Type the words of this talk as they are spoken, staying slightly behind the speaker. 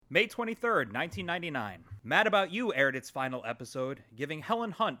May 23rd, 1999. Mad About You aired its final episode, giving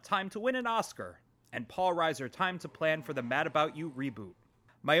Helen Hunt time to win an Oscar, and Paul Reiser time to plan for the Mad About You reboot.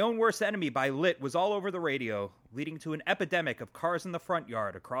 My Own Worst Enemy by Lit was all over the radio, leading to an epidemic of cars in the front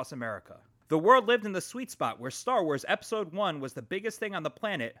yard across America. The world lived in the sweet spot where Star Wars Episode 1 was the biggest thing on the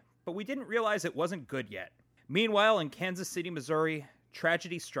planet, but we didn't realize it wasn't good yet. Meanwhile, in Kansas City, Missouri,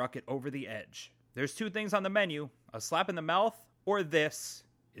 tragedy struck it over the edge. There's two things on the menu, a slap in the mouth, or this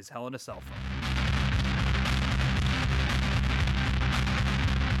is Hell in a Cell Phone.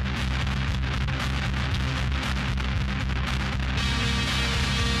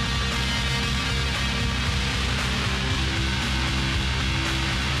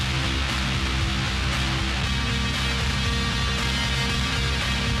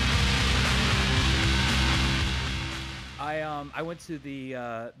 I went to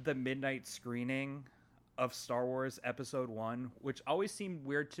the midnight screening of Star Wars Episode 1, which always seemed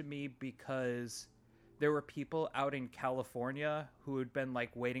weird to me because there were people out in California who had been like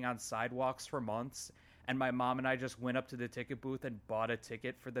waiting on sidewalks for months, and my mom and I just went up to the ticket booth and bought a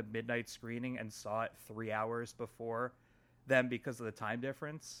ticket for the midnight screening and saw it 3 hours before them because of the time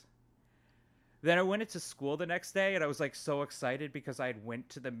difference. Then I went into school the next day, and I was like so excited because I had went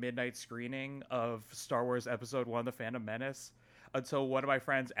to the midnight screening of Star Wars Episode 1, The Phantom Menace, until one of my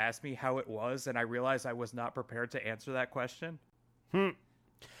friends asked me how it was, and I realized I was not prepared to answer that question.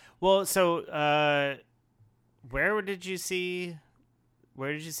 Well, so where did you see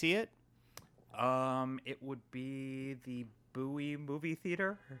it? It would be the Bowie movie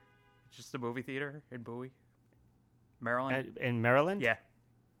theater. Just a movie theater in Bowie, Maryland. In Maryland? Yeah.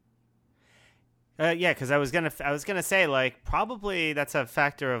 Yeah, because I was gonna say, like, probably that's a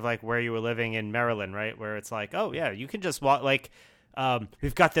factor of like where you were living in Maryland, right? Where it's like, oh yeah, you can just walk. Like,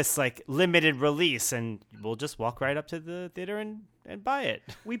 we've got this like limited release, and we'll just walk right up to the theater and buy it.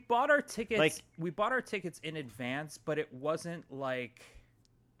 We bought our tickets. We bought our tickets in advance, but it wasn't the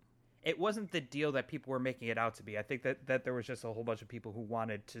deal that people were making it out to be. I think that there was just a whole bunch of people who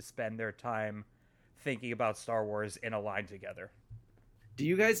wanted to spend their time thinking about Star Wars in a line together. Do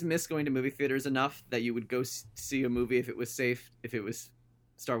you guys miss going to movie theaters enough that you would go see a movie if it was safe, if it was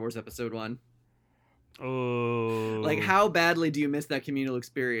Star Wars Episode 1? Oh. Like, how badly do you miss that communal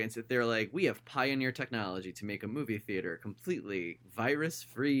experience if they're like, we have pioneer technology to make a movie theater completely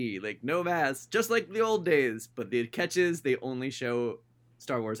virus-free, like no masks, just like the old days, but the catch is they only show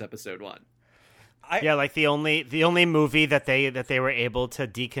Star Wars Episode 1. Yeah, like the only movie that they were able to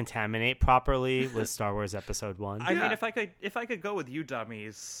decontaminate properly was Star Wars Episode 1. I mean, if I could go with you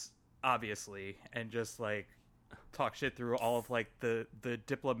dummies, obviously, and just like talk shit through all of like the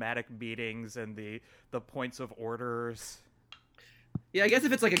diplomatic meetings and the points of orders. Yeah, I guess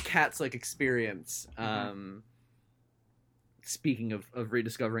if it's like a Cats like experience. Speaking of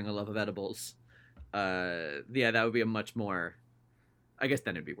rediscovering a love of edibles, yeah, that would be a much more. I guess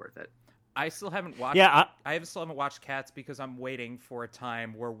then it'd be worth it. I still haven't watched. Yeah, I still haven't watched Cats because I'm waiting for a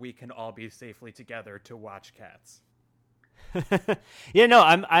time where we can all be safely together to watch Cats. Yeah, no,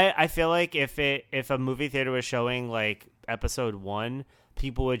 I feel like if a movie theater was showing like Episode 1,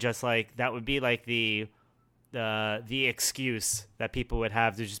 people would just like that would be like the excuse that people would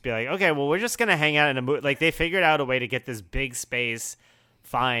have to just be like, okay, well, we're just gonna hang out in a movie. Like they figured out a way to get this big space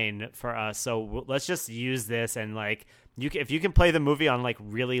fine for us, so let's just use this and like. If you can play the movie on like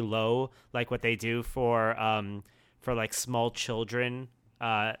really low, like what they do for like small children,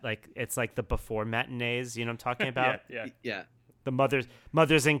 like it's like the before matinees, you know what I'm talking about? yeah. The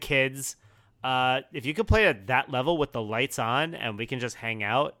mothers and kids. If you could play at that level with the lights on and we can just hang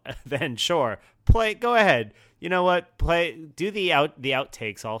out, then sure, go ahead. You know what? Do the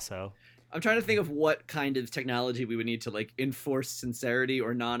outtakes also. I'm trying to think of what kind of technology we would need to like enforce sincerity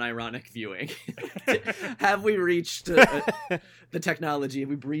or non-ironic viewing. Have we reached the technology? Have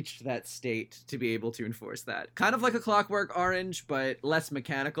we breached that state to be able to enforce that? Kind of like a Clockwork Orange, but less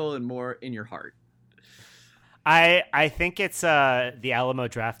mechanical and more in your heart. I think it's the Alamo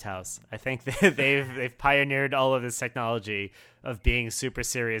Drafthouse. I think they've pioneered all of this technology of being super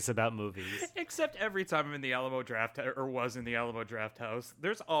serious about movies. Except every time I'm in the Alamo Draft or was in the Alamo Drafthouse,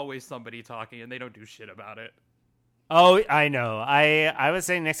 there's always somebody talking and they don't do shit about it. Oh, I know. I was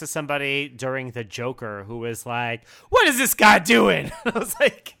sitting next to somebody during the Joker who was like, "What is this guy doing?" I was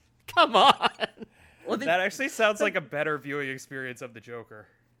like, "Come on." Well, that actually sounds like a better viewing experience of the Joker.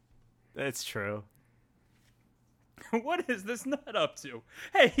 It's true. What is this nut up to?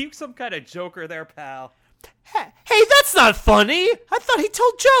 Hey, you some kind of Joker there, pal. Hey, that's not funny. I thought he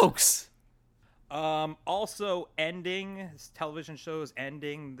told jokes. Also this television show is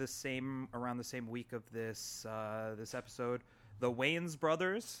ending around the same week of this episode. The Wayans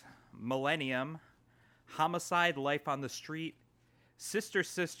Brothers, Millennium, Homicide: Life on the Street, Sister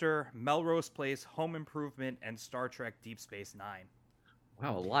Sister, Melrose Place, Home Improvement, and Star Trek: Deep Space Nine.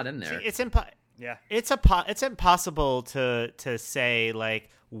 Wow, a lot in there. See, Yeah. it's impossible to say like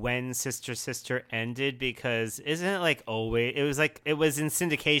when Sister Sister ended, because isn't it like always it was in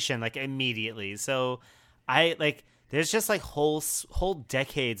syndication like immediately. So I like there's just like whole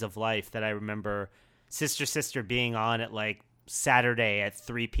decades of life that I remember Sister Sister being on at like Saturday at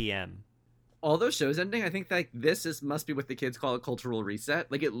 3 p.m. All those shows ending, I think like must be what the kids call a cultural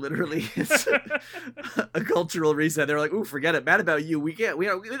reset. Like it literally is a cultural reset. They're like, "Ooh, forget it. Mad About You. We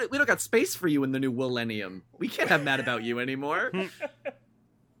don't got space for you in the new millennium. We can't have Mad About You anymore."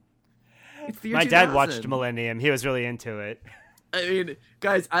 It's the year My dad 2000. watched Millennium. He was really into it. I mean,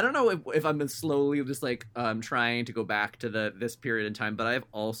 guys, I don't know if I'm slowly just like trying to go back to this period in time, but I've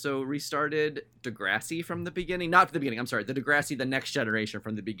also restarted Degrassi from the beginning. Not from the beginning, I'm sorry, the Degrassi, the Next Generation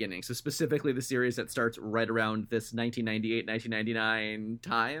from the beginning. So specifically the series that starts right around this 1998, 1999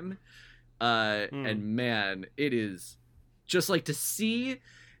 time. And man, it is just like to see,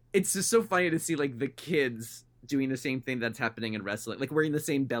 it's just so funny to see like the kids doing the same thing that's happening in wrestling, like wearing the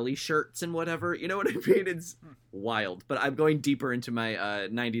same belly shirts and whatever, you know what I mean? It's wild. But I'm going deeper into my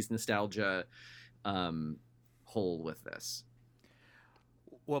 90s nostalgia hole with this.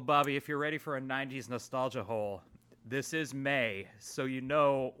 Well, Bobby, if you're ready for a 90s nostalgia hole, this is May, so you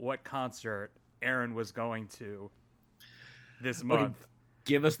know what concert Aaron was going to this month.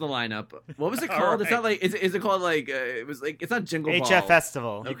 Give us the lineup. What was it called? All right. It's not like is it called like it was like it's not Jingle Ball. HF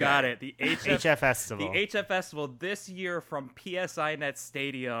Festival. You got it. The HF Festival. The HF Festival this year from PSI Net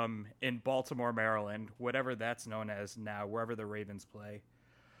Stadium in Baltimore, Maryland, whatever that's known as now, wherever the Ravens play.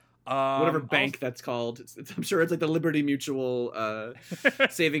 Whatever bank that's called. I'm sure it's like the Liberty Mutual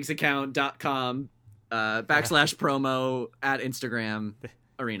savingsaccount.com / promo at Instagram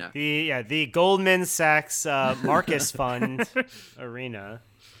arena. The Goldman Sachs Marcus Fund arena.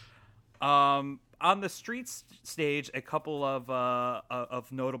 On the street stage, a couple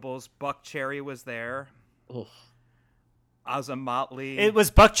of notables. Buck Cherry was there. Oh. Motley. It was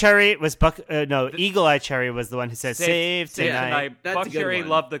Buck Cherry. It was Eagle Eye Cherry was the one who said "Save tonight." That's Buck a good Cherry one.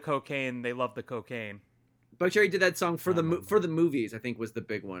 loved the cocaine. They loved the cocaine. Buck Cherry did that song for the movies. I think was the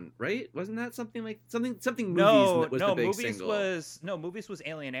big one, right? Wasn't that something like something movies? No, that was no, the big movies single. movies was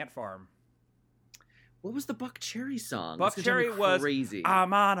Alien Ant Farm. What was the Buck Cherry song? Buck This is gonna be Cherry was crazy.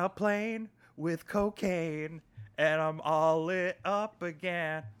 I'm on a plane with cocaine and I'm all lit up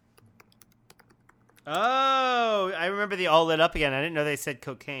again. Oh, I remember the All Lit Up Again. I didn't know they said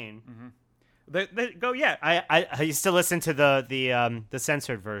cocaine. They go, yeah. I used to listen to the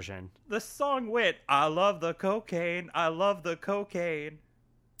censored version. The song went, I love the cocaine, I love the cocaine.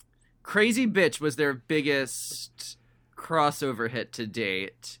 Crazy Bitch was their biggest crossover hit to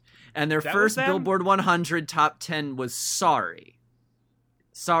date. And their That first was them? Billboard 100 top 10 was Sorry.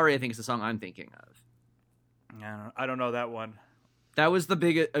 Sorry, I think is the song I'm thinking of. I don't know that one. That was the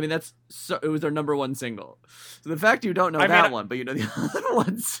biggest. I mean, it was their number one single. So the fact you don't know one, but you know the other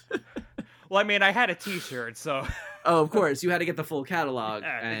ones. Well, I mean, I had a T-shirt, so. Oh, of course, you had to get the full catalog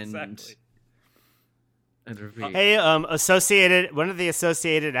Yeah, and exactly. and repeat. Hey, one of the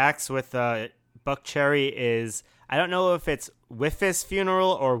associated acts with Buck Cherry is, I don't know if it's Wi-Fi's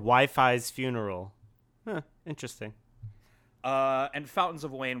funeral or Wi-Fi's funeral. Huh, interesting. And Fountains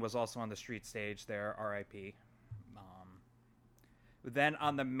of Wayne was also on the street stage there, R.I.P. Then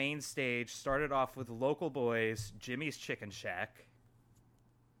on the main stage, started off with Local Boys, Jimmy's Chicken Shack.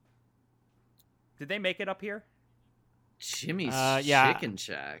 Did they make it up here? Jimmy's yeah. Chicken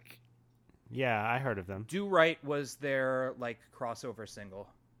Shack. Yeah, I heard of them. Do Right was their like crossover single.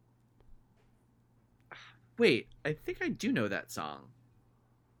 Wait, I think I do know that song.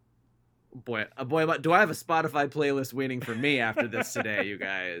 Boy, do I have a Spotify playlist waiting for me after this today, you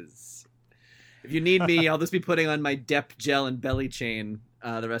guys. If you need me, I'll just be putting on my Dep Gel and Belly Chain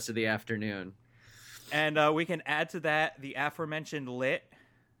the rest of the afternoon. And we can add to that the aforementioned Lit,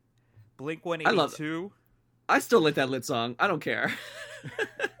 Blink-182. I still lit that lit song. I don't care.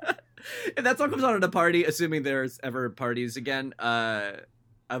 If that song comes on at a party, assuming there's ever parties again, I'm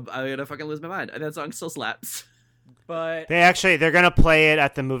gonna fucking lose my mind. And that song still slaps. But They're gonna play it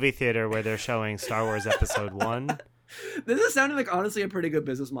at the movie theater where they're showing Star Wars Episode 1. This is sounding like honestly a pretty good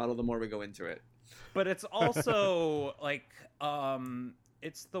business model the more we go into it. But it's also like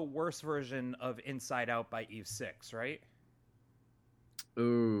it's the worst version of Inside Out by Eve 6, right?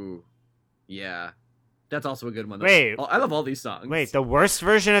 Ooh. Yeah. That's also a good one. Wait. I love all these songs. Wait, the worst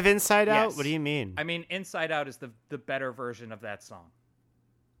version of Inside Out? Yes. What do you mean? I mean, Inside Out is the better version of that song.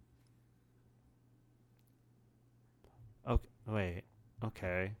 Wait.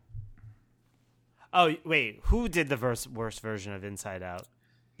 Okay. Oh, wait. Who did the worst version of Inside Out?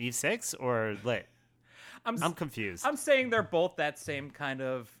 Eve Six or Lit? I'm confused. I'm saying they're both that same kind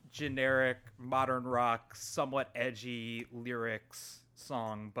of generic modern rock, somewhat edgy lyrics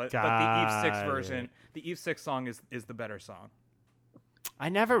song, but the Eve Six version, the Eve Six song is the better song. I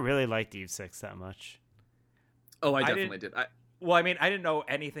never really liked Eve Six that much. Oh, I definitely did. Well, I mean, I didn't know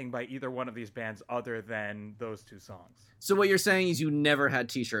anything by either one of these bands other than those two songs. So what you're saying is you never had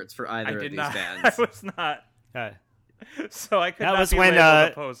T-shirts for either of these bands. I was not. So I could that not was be when,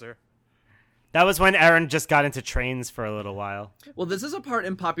 labeled a poser. That was when Aaron just got into trains for a little while. Well, this is a part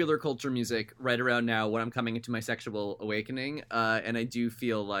in popular culture music right around now when I'm coming into my sexual awakening, and I do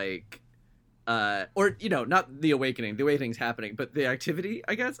feel like, or, you know, not the awakening. The awakening's happening, but the activity,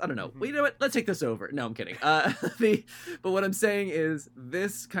 I guess? I don't know. Mm-hmm. Well, you know what? Let's take this over. No, I'm kidding. But what I'm saying is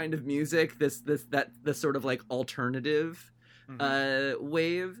this kind of music, this sort of like alternative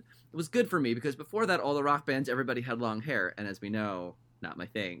wave was good for me because before that, all the rock bands, everybody had long hair, and as we know, not my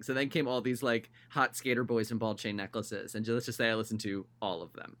thing. So then came all these like hot skater boys and ball chain necklaces, and let's just say I listened to all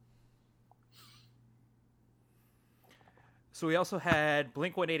of them. So we also had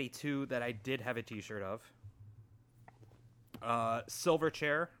Blink-182 that I did have a T-shirt of.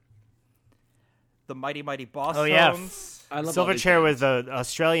 Silverchair, the Mighty Mighty Boss Tones. I love Silverchair was the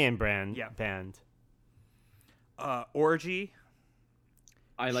Australian band. Orgy.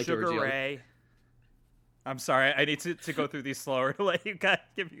 I like Sugar Orgy. Ray. I'm sorry, I need to go through these slower to let you guys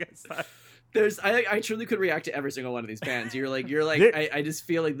give you guys time. I truly could react to every single one of these bands. You're like I just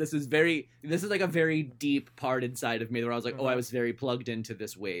feel like this is like a very deep part inside of me where I was like, oh, I was very plugged into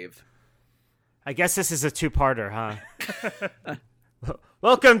this wave. I guess this is a two-parter, huh?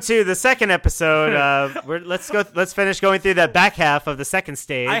 Welcome to the second episode. Let's finish going through that back half of the second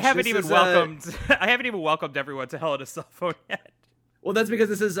stage. I haven't even welcomed everyone to Hell in a Cell Phone yet. Well, that's because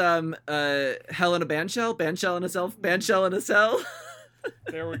this is Hell in a Bandshell, Bandshell in a Bandshell in a Cell.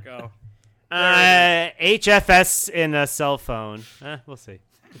 There we go. HFS in a cell phone. We'll see.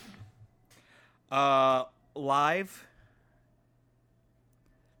 Live.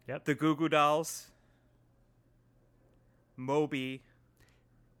 Yep. The Goo Goo Dolls. Moby.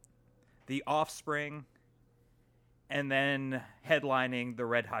 The Offspring. And then headlining the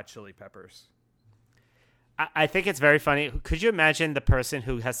Red Hot Chili Peppers. I think it's very funny. Could you imagine the person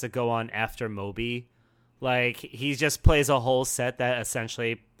who has to go on after Moby? Like, he just plays a whole set that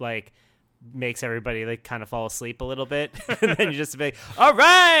essentially, like, makes everybody, like, kind of fall asleep a little bit. And then you just be like, all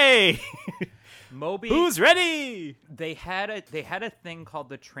right! Moby. Who's ready? They had a thing called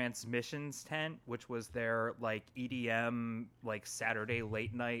the Transmissions Tent, which was their, like, EDM, like, Saturday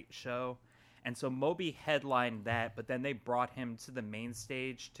late night show. And so Moby headlined that, but then they brought him to the main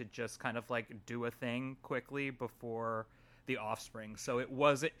stage to just kind of like do a thing quickly before the Offspring. So it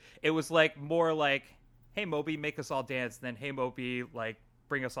was like more like, hey Moby, make us all dance, than hey Moby, like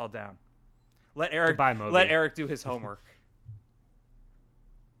bring us all down. Let Eric do his homework.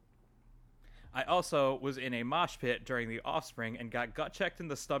 I also was in a mosh pit during the Offspring and got gut checked in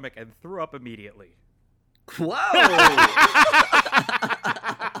the stomach and threw up immediately. Whoa!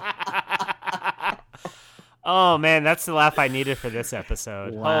 Oh man, that's the laugh I needed for this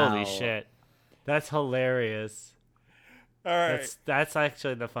episode. Wow. Holy shit. That's hilarious. All right. That's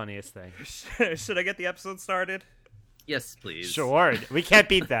actually the funniest thing. Should I get the episode started? Yes, please. Sure. We can't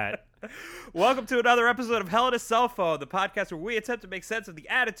beat that. Welcome to another episode of Hell in a Cell Phone, the podcast where we attempt to make sense of the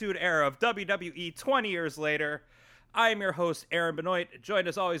Attitude Era of WWE 20 years later. I am your host, Aaron Benoit, joined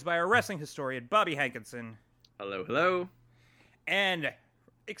as always by our wrestling historian, Bobby Hankinson. Hello, hello. And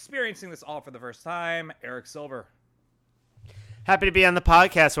experiencing this all for the first time, Eric Silver. Happy to be on the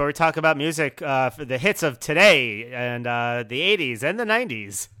podcast where we talk about music for the hits of today and the 80s and the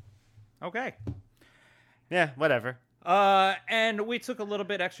 90s. Okay. Yeah, whatever. And we took a little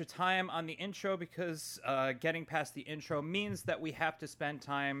bit extra time on the intro because getting past the intro means that we have to spend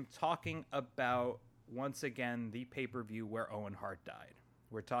time talking about, once again, the pay-per-view where Owen Hart died.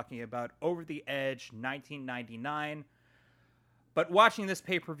 We're talking about Over the Edge 1999. But watching this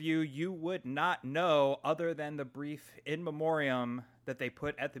pay-per-view, you would not know, other than the brief in memoriam that they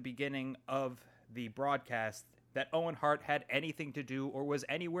put at the beginning of the broadcast, that Owen Hart had anything to do or was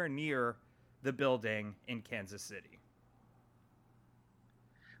anywhere near the building in Kansas City.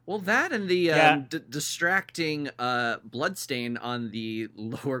 Well, that and the distracting bloodstain on the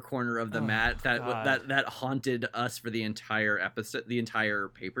lower corner of the mat that haunted us for the entire episode, the entire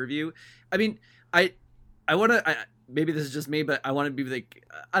pay-per-view. I mean, I want to. Maybe this is just me, but I want to be like,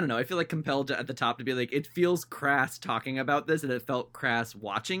 I don't know. I feel like compelled to, at the top to be like, it feels crass talking about this, and it felt crass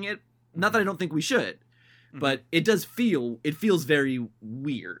watching it. Not that I don't think we should, but it feels very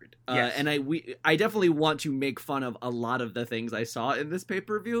weird. Yes. And I definitely want to make fun of a lot of the things I saw in this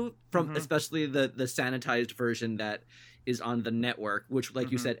pay-per-view, from especially the sanitized version that is on the network, which,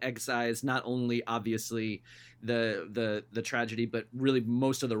 like you said, excised not only obviously the tragedy, but really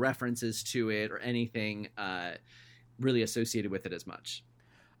most of the references to it or anything really associated with it as much.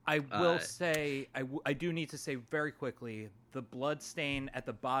 I will say, I do need to say very quickly, the blood stain at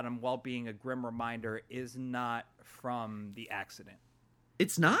the bottom, while being a grim reminder, is not from the accident.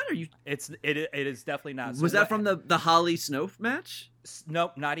 It's not? Are you? It is definitely not. Was that from the Holly Snow match?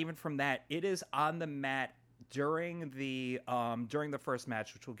 Nope, not even from that. It is on the mat during the first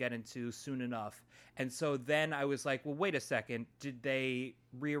match, which we'll get into soon enough. And so then I was like, well, wait a second. Did they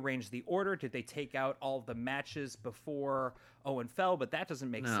rearrange the order? Did they take out all of the matches before Owen fell? But that doesn't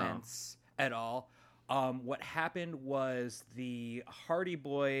make sense at all. What happened was the Hardy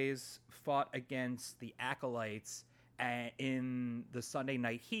Boys fought against the Acolytes in the Sunday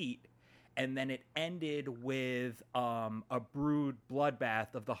Night Heat, and then it ended with a brewed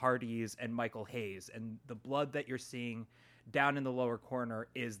bloodbath of the Hardys and Michael Hayes, and the blood that you're seeing down in the lower corner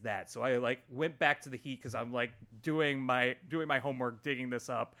is that. So I went back to the Heat because I'm doing my homework, digging this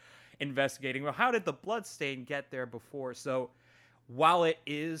up, investigating. Well, how did the blood stain get there before? So while it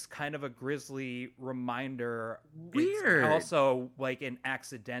is kind of a grisly reminder, weird, it's also an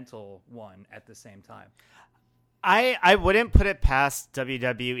accidental one at the same time. I wouldn't put it past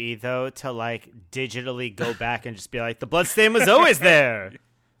WWE though to digitally go back and just be like, the bloodstain was always there.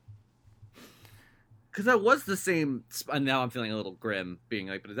 Because that was the same. And now I'm feeling a little grim, being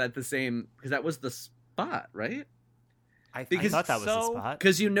like, but is that the same? Because that was the spot, right? I thought that was the spot.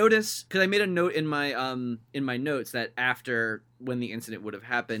 Because you notice, because I made a note in my notes that after when the incident would have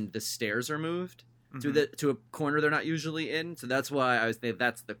happened, the stairs are moved to a corner they're not usually in. So that's why I was thinking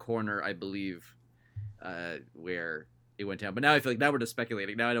that's the corner, I believe, where it went down. But now I feel like now we're just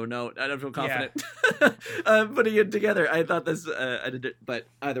speculating. Now I don't know. I don't feel confident putting it together. I thought this, but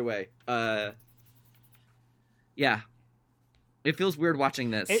either way, yeah, it feels weird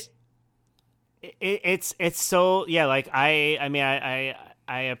watching this. It's so I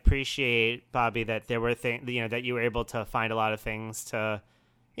appreciate, Bobby, that there were things that you were able to find a lot of things to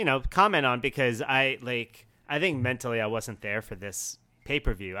comment on, because I think mentally I wasn't there for this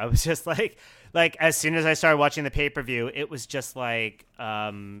pay-per-view. I was just like as soon as I started watching the pay-per-view, it was just the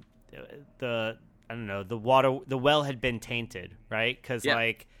well had been tainted, right? Because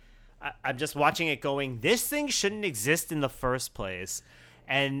I'm just watching it going, this thing shouldn't exist in the first place.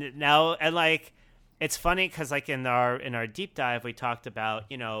 And now, it's funny because in our deep dive, we talked about,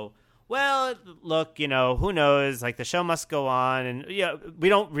 well, look, who knows? The show must go on, and we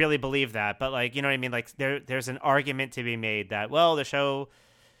don't really believe that, but you know what I mean? There's an argument to be made that, well, the show,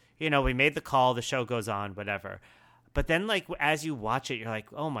 we made the call, the show goes on, whatever. But then as you watch it, you're like,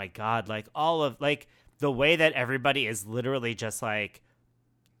 oh my God, all of the way that everybody is literally just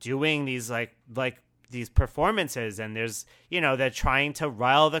doing these these performances, and there's they're trying to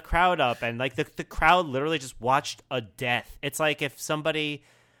rile the crowd up, and the crowd literally just watched a death. It's if somebody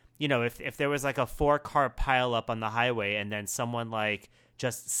if there was a 4-car pile up on the highway, and then someone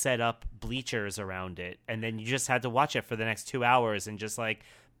just set up bleachers around it, and then you just had to watch it for the next 2 hours, and just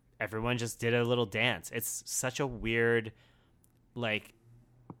everyone just did a little dance. It's such a weird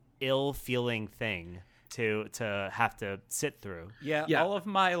ill feeling thing to have to sit through. Yeah. All of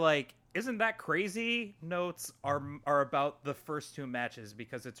my isn't that crazy notes are about the first two matches,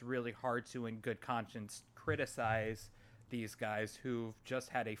 because it's really hard to in good conscience criticize these guys who've just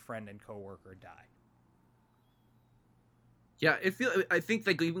had a friend and coworker die. Yeah, I think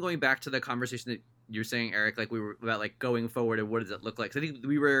even going back to the conversation that you're saying, Eric, we were about going forward and what does it look like. So I think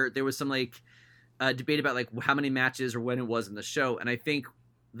there was some debate about how many matches or when it was in the show, and I think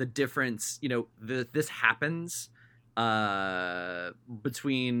the difference, this happens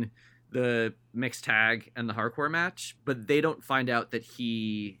between the mixed tag and the hardcore match, but they don't find out that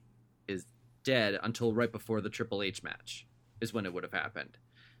he is dead until right before the Triple H match is when it would have happened.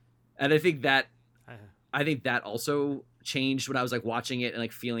 And I think that also changed when I was watching it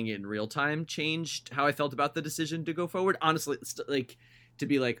and feeling it in real time, changed how I felt about the decision to go forward. Honestly, to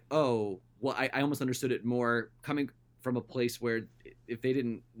be oh, well, I almost understood it more coming from a place where if they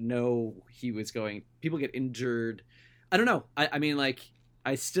didn't know he was going, people get injured. I don't know. I mean,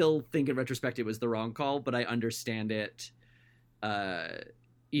 I still think in retrospect it was the wrong call, but I understand it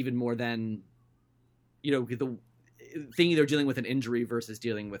even more than, the thinking they're dealing with an injury versus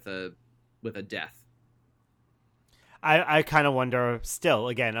dealing with a death. I kind of wonder still,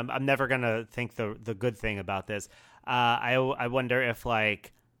 again, I'm never going to think the good thing about this. I wonder if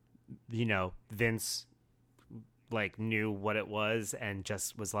Vince like knew what it was and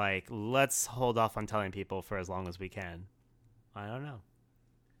just was like, let's hold off on telling people for as long as we can. I don't know.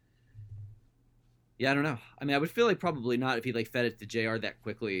 Yeah, I don't know. I mean, I would feel like probably not if he like fed it to JR that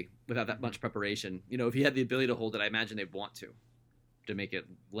quickly without that much preparation. You know, if he had the ability to hold it, I imagine they'd want to make it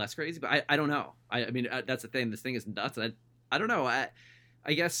less crazy. But I don't know. I mean, that's the thing. This thing is nuts. I don't know.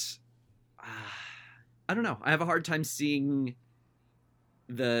 I guess I don't know. I have a hard time seeing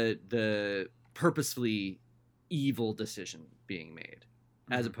the purposefully evil decision being made,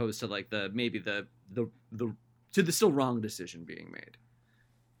 as opposed to like the still wrong decision being made.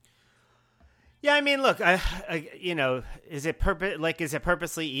 Yeah, I mean, look, I you know, is it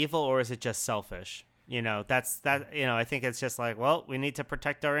purposely evil or is it just selfish? You know, I think it's just like, well, we need to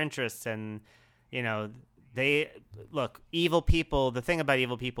protect our interests, and you know, evil people. The thing about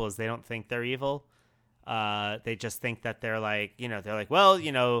evil people is they don't think they're evil. They just think that they're like, you know, well,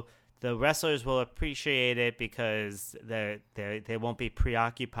 you know, the wrestlers will appreciate it because they won't be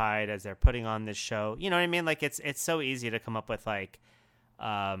preoccupied as they're putting on this show. You know what I mean? Like it's so easy to come up with like,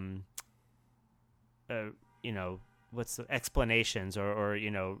 you know, what's the explanations or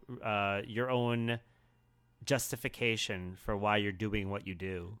you know, your own justification for why you're doing what you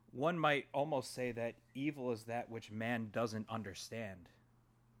do. One might almost say that evil is that which man doesn't understand.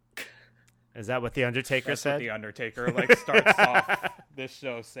 Is that what the Undertaker said? What the Undertaker like starts off this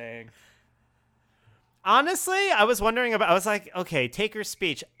show saying. Honestly, I was like, okay, Taker's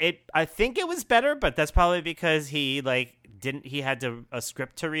speech. I think it was better, but that's probably because he had a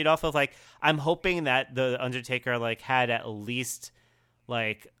script to read off of. Like, I'm hoping that the Undertaker like had at least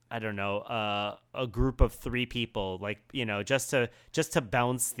like, I don't know, a group of 3 people, like, you know, just to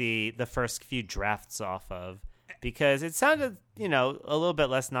bounce the first few drafts off of, because it sounded, you know, a little bit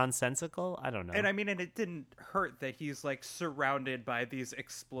less nonsensical. I don't know. And I mean, and it didn't hurt that he's like surrounded by these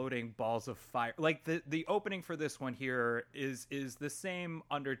exploding balls of fire. Like the opening for this one here is the same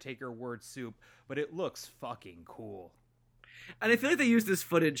Undertaker word soup, but it looks fucking cool. And I feel like they use this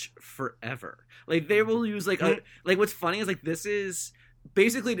footage forever. Like they will use like what's funny is like this is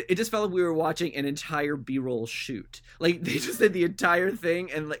basically, it just felt like we were watching an entire B-roll shoot. Like they just did the entire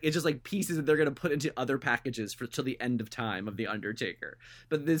thing, and like it's just like pieces that they're gonna put into other packages for till the end of time of the Undertaker.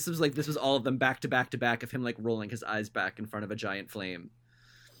 But this was all of them back to back to back of him like rolling his eyes back in front of a giant flame.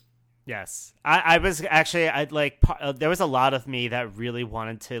 Yes, I was actually there was a lot of me that really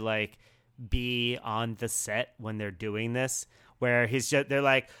wanted to like be on the set when they're doing this, where he's just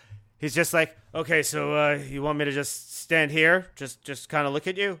like, okay, so you want me to just stand here, just kind of look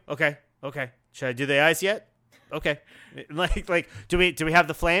at you? Okay. Should I do the eyes yet? Okay. Like, do we have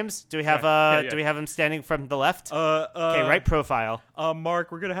the flames? Do we have do we have him standing from the left? Okay, right profile.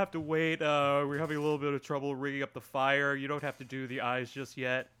 Mark, we're gonna have to wait. We're having a little bit of trouble rigging up the fire. You don't have to do the eyes just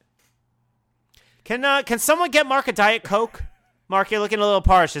yet. Can someone get Mark a Diet Coke? Mark, you're looking a little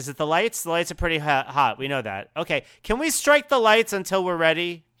parched. Is it the lights? The lights are pretty hot. We know that. Okay, can we strike the lights until we're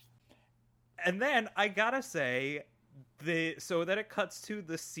ready? And then I gotta say, so that it cuts to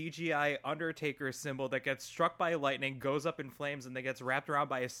the CGI Undertaker symbol that gets struck by lightning, goes up in flames, and then gets wrapped around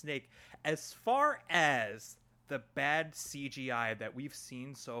by a snake. As far as the bad CGI that we've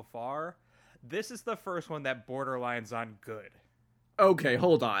seen so far, this is the first one that borderlines on good. Okay,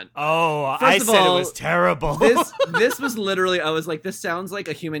 hold on. Oh, I said it was terrible. This was literally, I was like, this sounds like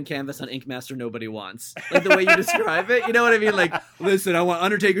a human canvas on Ink Master Nobody Wants. Like the way you describe it, you know what I mean? Like, listen, I want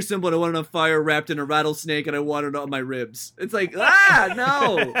Undertaker symbol, and I want it on fire wrapped in a rattlesnake, and I want it on my ribs. It's like,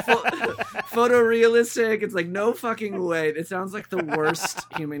 no. Photorealistic. It's like, no fucking way. It sounds like the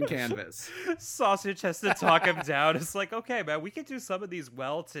worst human canvas. Sausage has to talk him down. It's like, okay, man, we can do some of these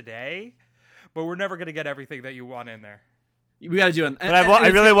well today, but we're never going to get everything that you want in there. We got to do it. But I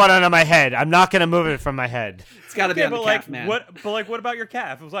really want it on my head. I'm not going to move it from my head. It's got to be on the calf, man. What about your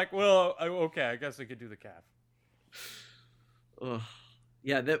calf? It was like, well, okay, I guess I could do the calf. Ugh.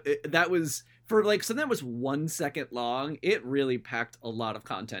 Yeah, that was, for like something that was 1 second long, it really packed a lot of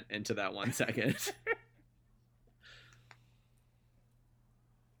content into that 1 second.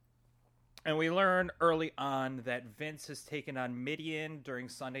 And we learn early on that Vince has taken on Midian during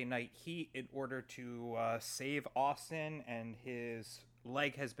Sunday Night Heat in order to save Austin, and his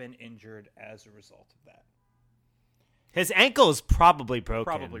leg has been injured as a result of that. His ankle is probably broken.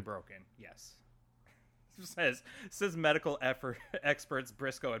 Probably broken, yes. Says medical experts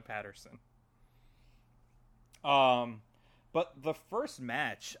Briscoe and Patterson. But the first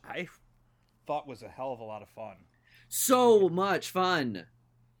match I thought was a hell of a lot of fun. So much fun.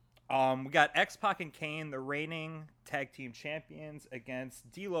 We got X-Pac and Kane, the reigning tag team champions,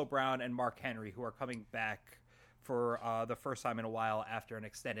 against D'Lo Brown and Mark Henry, who are coming back for the first time in a while after an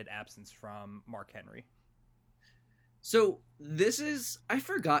extended absence from Mark Henry. So this is, I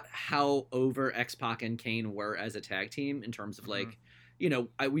forgot how over X-Pac and Kane were as a tag team in terms of like,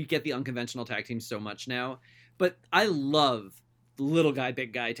 we get the unconventional tag team so much now, but I love the little guy,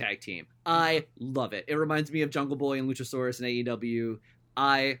 big guy tag team. I love it. It reminds me of Jungle Boy and Luchasaurus and AEW.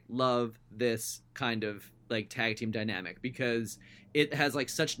 I love this kind of like tag team dynamic because it has like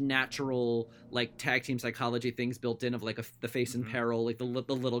such natural like tag team psychology things built in of like the face in peril, like the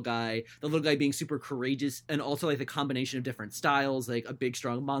little guy being super courageous, and also like the combination of different styles, like a big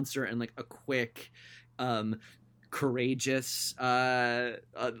strong monster and like a quick courageous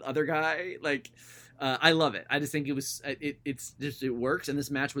other guy. Like I love it. I just think it works, and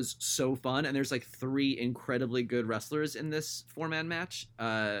this match was so fun, and there's like 3 incredibly good wrestlers in this 4-man match,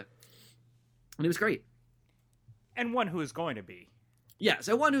 and it was great. And one who is going to be. Yeah,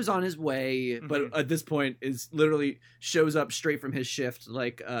 so one who's on his way, but at this point is literally shows up straight from his shift,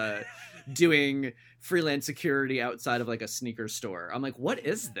 like doing freelance security outside of like a sneaker store. I'm like, what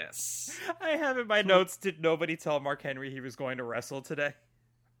is this? I have in my notes, did nobody tell Mark Henry he was going to wrestle today?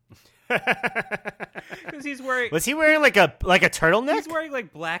 Because he's wearing... Was he wearing like a turtleneck? He's wearing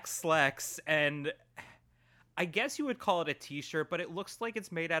like black slacks, and I guess you would call it a t-shirt, but it looks like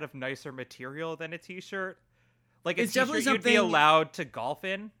it's made out of nicer material than a t-shirt. Like it's definitely something you'd be allowed to golf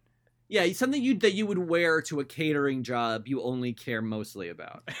in. Yeah, something that you would wear to a catering job you only care mostly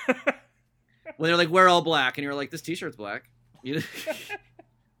about. When they're like, wear all black, and you're like, this t-shirt's black.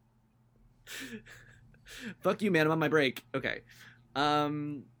 Fuck you, man, I'm on my break. Okay.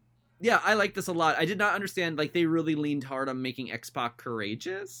 Yeah, I like this a lot. I did not understand, like, they really leaned hard on making X-Pac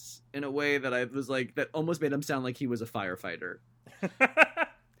courageous in a way that I was like, that almost made him sound like he was a firefighter.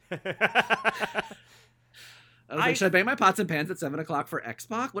 I was like, should I bang my pots and pans at 7 o'clock for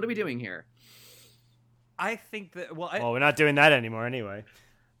X-Pac? What are we doing here? I think that, well, we're not doing that anymore anyway.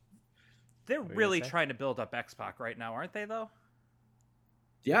 They're really trying to build up X-Pac right now, aren't they, though?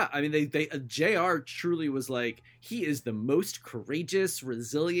 Yeah, I mean, they JR truly was like, he is the most courageous,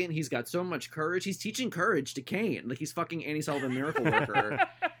 resilient. He's got so much courage. He's teaching courage to Kane. Like, he's fucking Annie Sullivan Miracle Worker.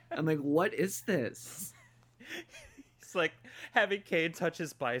 I'm like, what is this? It's like having Kane touch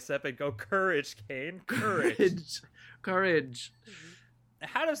his bicep and go, courage, Kane, courage. Courage.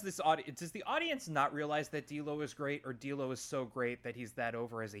 How does the audience not realize that D'Lo is great, or D'Lo is so great that he's that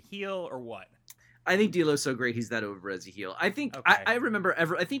over as a heel, or what? I think D'Lo's so great he's that over as a heel. I think I remember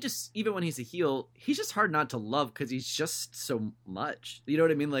I think just even when he's a heel, he's just hard not to love because he's just so much. You know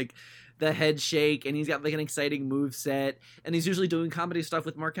what I mean? Like the head shake, and he's got like an exciting move set, and he's usually doing comedy stuff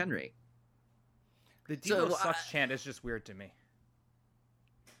with Mark Henry. The D'Lo sucks chant is just weird to me.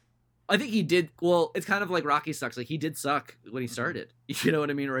 I think he did. Well, it's kind of like Rocky sucks. Like he did suck when he started. You know what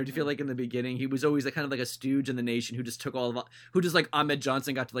I mean? Or I feel like in the beginning he was always like kind of like a stooge in the nation who just took who just like Ahmed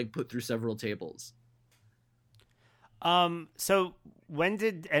Johnson got to like put through several tables. So when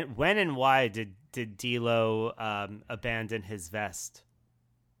and why did D'Lo abandon his vest?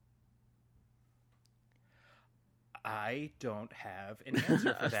 I don't have an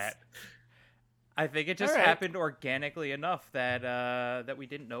answer for that. I think it just happened organically enough that we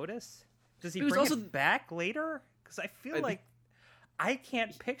didn't notice. Does he bring it back later? Because I feel like I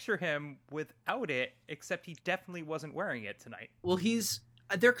can't picture him without it, except he definitely wasn't wearing it tonight. Well,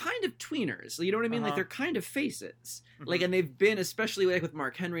 they're kind of tweeners. You know what I mean? Like they're kind of faces. Like, and they've been, especially like with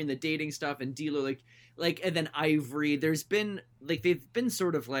Mark Henry and the dating stuff, and D'Lo, like, and then Ivory. There's been like they've been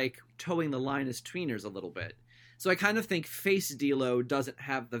sort of like towing the line as tweeners a little bit. So I kind of think face D'Lo doesn't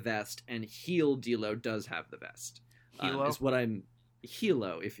have the vest, and heel D'Lo does have the vest. Is what I'm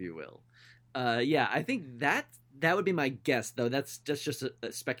Hilo, if you will. Yeah, I think that would be my guess, though. That's just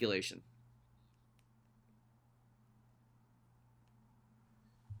a speculation.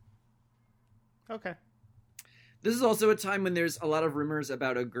 Okay. This is also a time when there's a lot of rumors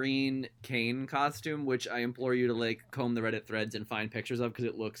about a green Kane costume, which I implore you to like comb the Reddit threads and find pictures of because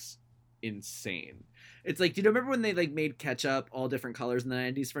it looks insane. It's like, do you remember when they like made ketchup all different colors in the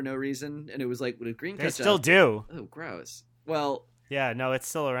 90s for no reason? And it was like with green ketchup. They still do. Oh, gross. Well, yeah, no, it's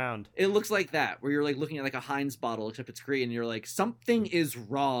still around. It looks like that, where you're like looking at like a Heinz bottle, except it's green, and you're like, something is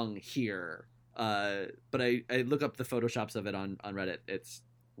wrong here. But I look up the photoshops of it on Reddit. It's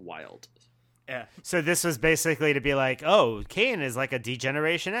wild. Yeah. So this was basically to be like, oh, Kane is like a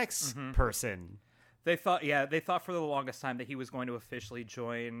D-Generation X person. They thought for the longest time that he was going to officially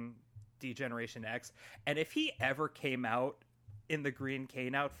join D-Generation X, and if he ever came out in the green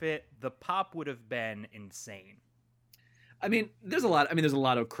Kane outfit, the pop would have been insane. I mean, there's a lot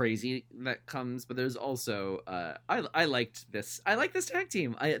of crazy that comes, but there's also I liked this. I like this tag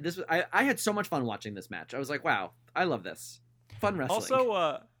team. I had so much fun watching this match. I was like, wow, I love this. Fun wrestling.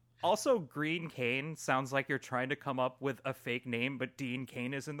 Also, Also, Green Kane sounds like you're trying to come up with a fake name, but Dean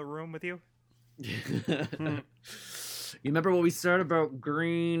Kane is in the room with you. You remember what we said about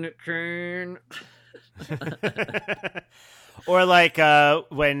Green Kane? Or like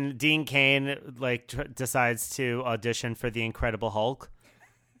when Dean Cain like decides to audition for the Incredible Hulk,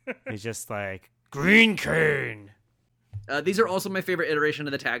 he's just like Green Kane. These are also my favorite iteration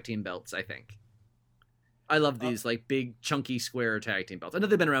of the tag team belts, I think. I love these like big, chunky, square tag team belts. I know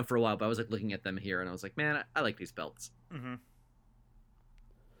they've been around for a while, but I was like looking at them here, and I was like, man, I like these belts. Mm-hmm.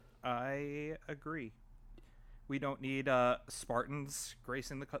 I agree. We don't need Spartans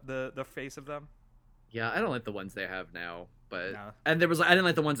gracing the face of them. Yeah, I don't like the ones they have now, but No. and I didn't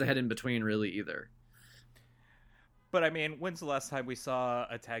like the ones they had in between really either. But I mean, when's the last time we saw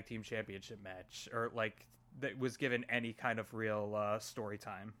a tag team championship match, or like that was given any kind of real story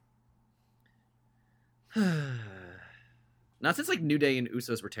time? Not since like New Day and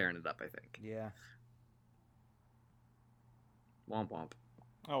Usos were tearing it up, I think. Yeah. Womp womp.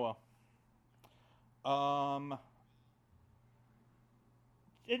 Oh well.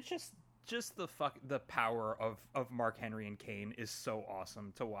 It's just the power of Mark Henry and Kane is so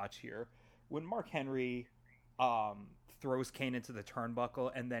awesome to watch here. When Mark Henry throws Kane into the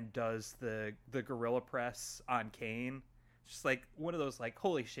turnbuckle and then does the gorilla press on Kane, just like one of those like,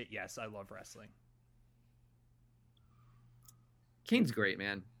 holy shit, yes, I love wrestling. Kane's great,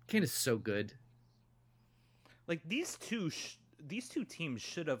 man. Kane is so good. Like these two teams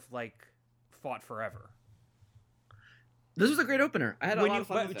should have like fought forever. This was a great opener. I had a lot of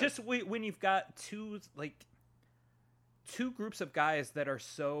fun with just when you've got two groups of guys that are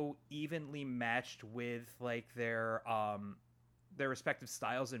so evenly matched with like their respective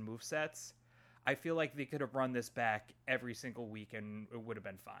styles and movesets, I feel like they could have run this back every single week and it would have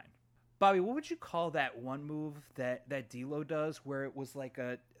been fine. Bobby, what would you call that one move that D'Lo does where it was like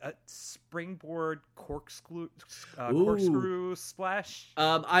a springboard corkscrew splash?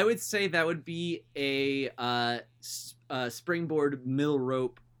 I would say that would be a springboard middle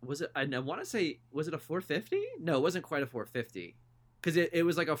rope. Was it? I want to say, was it a 450? No, it wasn't quite a 450 because it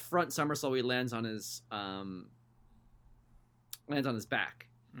was like a front somersault. He lands on his back.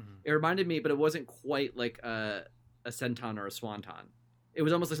 Mm-hmm. It reminded me, but it wasn't quite like a senton or a swanton. It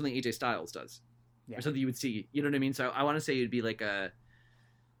was almost like something AJ Styles does, or something you would see. You know what I mean? So I want to say it'd be like a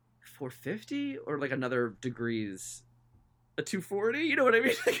 450 or like another degrees, a 240. You know what I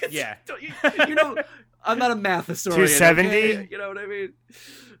mean? Yeah. You know, I'm not a math historian. 270. Okay? You know what I mean?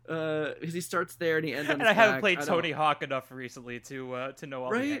 Because he starts there and he ends on his And I haven't back. played Tony Hawk enough recently to know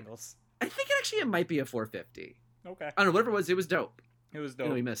all the angles. I think it might be a 450. Okay. I don't know, whatever it was dope. It was dope. You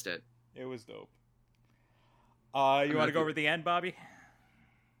know, we missed it. It was dope. You want to go over the end, Bobby?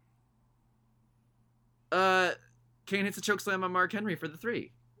 Kane hits a chokeslam on Mark Henry for the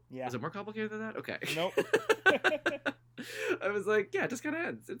 3. Yeah. Is it more complicated than that? Okay. Nope. I was like, yeah, it just kind of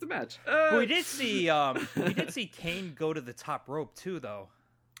ends. It's a match. But we did see Kane go to the top rope too, though.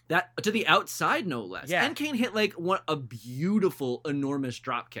 That to the outside, no less. Yeah. And Kane hit like a beautiful, enormous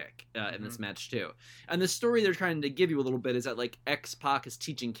drop kick in this match too. And the story they're trying to give you a little bit is that like X-Pac is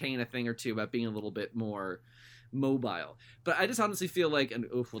teaching Kane a thing or two about being a little bit more mobile. But I just honestly feel like, and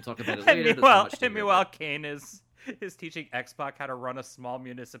we'll talk about it later. Meanwhile, Kane is teaching X-Pac how to run a small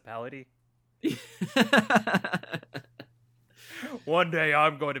municipality. One day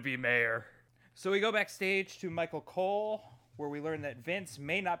I'm going to be mayor. So we go backstage to Michael Cole, where we learn that Vince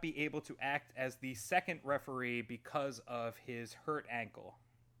may not be able to act as the second referee because of his hurt ankle.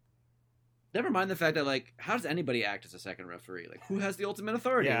 Never mind the fact that, like, how does anybody act as a second referee? Like, who has the ultimate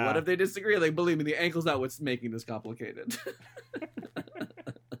authority? Yeah. What if they disagree? Like, believe me, the ankle's not what's making this complicated.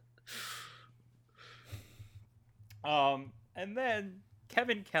 And then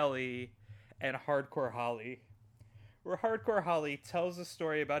Kevin Kelly and Hardcore Holly, where Hardcore Holly tells a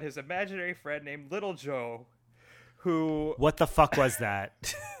story about his imaginary friend named Little Joe, who... What the fuck was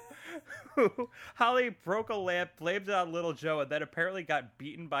that? who Holly broke a lamp, blamed it on Little Joe, and then apparently got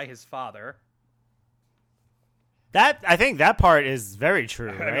beaten by his father. I think that part is very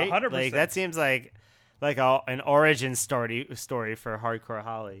true, right? 100%. Like that seems like an origin story for Hardcore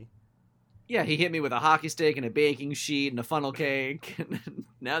Holly. Yeah, he hit me with a hockey stick and a baking sheet and a funnel cake. And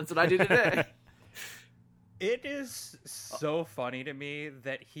now that's what I do today. It is so funny to me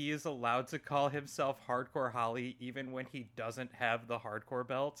that he is allowed to call himself Hardcore Holly even when he doesn't have the hardcore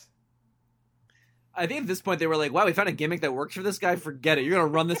belt. I think at this point they were like, wow, we found a gimmick that works for this guy. Forget it. You're going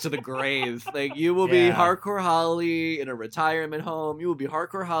to run this to the grave. Like, you will be Hardcore Holly in a retirement home. You will be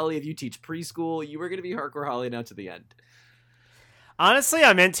Hardcore Holly if you teach preschool. You are going to be Hardcore Holly now to the end. Honestly,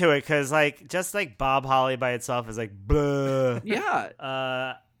 I'm into it because, like, just like Bob Holly by itself is like, bleh.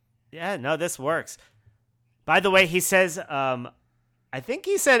 Yeah. Yeah, no, this works. By the way, he says, I think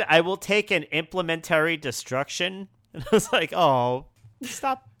he said, I will take an implementary destruction. And I was like, oh,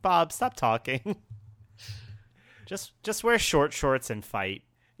 stop, Bob, stop talking. Just wear short shorts and fight.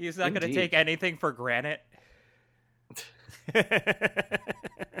 He's not going to take anything for granted.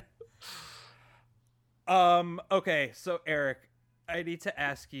 Okay, so Eric, I need to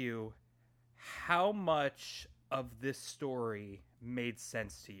ask you, how much of this story made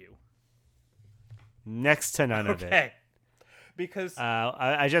sense to you? Next to none of it. Okay. Because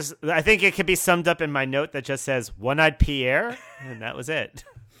I think it could be summed up in my note that just says One-Eyed Pierre, and that was it.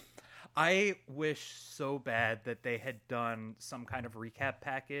 I wish so bad that they had done some kind of recap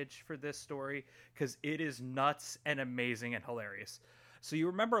package for this story, because it is nuts and amazing and hilarious. So you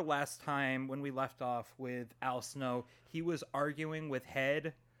remember last time when we left off with Al Snow, he was arguing with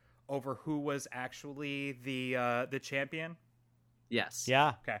Head over who was actually the champion? Yes.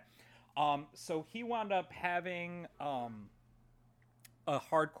 Yeah. Okay. So he wound up having a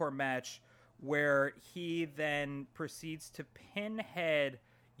hardcore match where he then proceeds to pin Head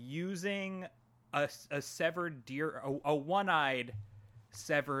using a severed deer, a one-eyed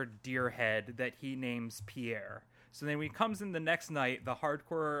severed deer head that he names Pierre. So then when he comes in the next night, the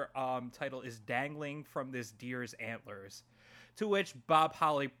hardcore title is dangling from this deer's antlers, to which Bob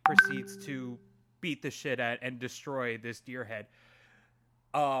Holly proceeds to beat the shit at and destroy this deer head.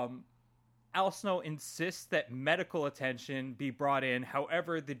 Al Snow insists that medical attention be brought in.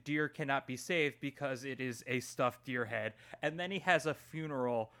 However, the deer cannot be saved because it is a stuffed deer head. And then he has a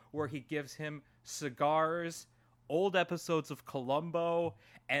funeral where he gives him cigars, old episodes of Columbo,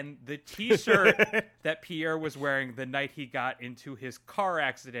 and the t-shirt that Pierre was wearing the night he got into his car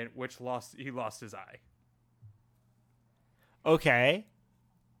accident, which he lost his eye. Okay.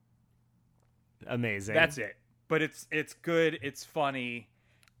 Amazing. That's it. But it's good, it's funny.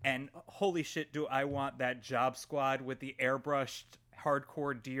 And holy shit, do I want that Job Squad with the airbrushed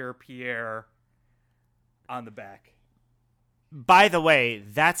hardcore deer Pierre on the back. By the way,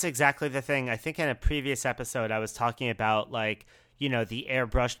 that's exactly the thing. I think in a previous episode I was talking about, like, you know, the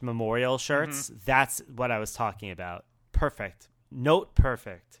airbrushed memorial shirts. Mm-hmm. That's what I was talking about. Perfect. Note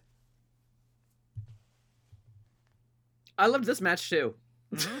perfect. I loved this match too.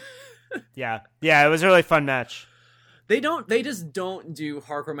 Mm-hmm. Yeah, it was a really fun match. They just don't do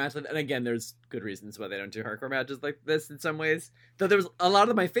hardcore matches. And again, there's good reasons why they don't do hardcore matches like this in some ways. Though there was a lot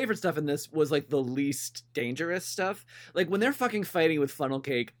of my favorite stuff in this was like the least dangerous stuff. Like when they're fucking fighting with funnel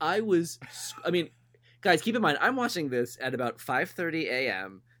cake, I mean, guys, keep in mind, I'm watching this at about 5:30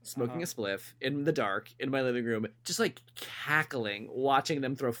 a.m., smoking a spliff in the dark in my living room, just like cackling, watching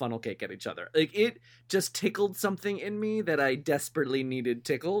them throw funnel cake at each other. Like it just tickled something in me that I desperately needed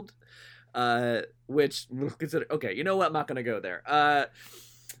tickled. Which we'll consider, okay, you know what? I'm not going to go there.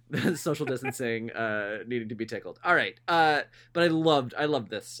 Social distancing, needing to be tickled. All right. But I loved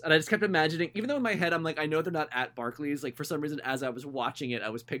this. And I just kept imagining, even though in my head, I'm like, I know they're not at Barclays. Like for some reason, as I was watching it, I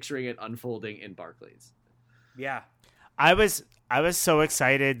was picturing it unfolding in Barclays. Yeah. I was so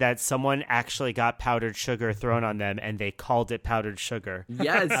excited that someone actually got powdered sugar thrown on them and they called it powdered sugar.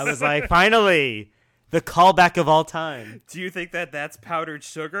 Yes. I was like, finally, the callback of all time. Do you think that that's powdered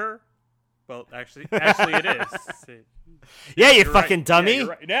sugar? Well, actually, it is. Yeah, you fucking right. dummy. Yeah,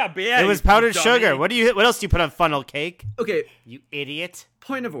 right. Yeah, but yeah, it was powdered sugar. What else do you put on funnel cake? Okay, you idiot.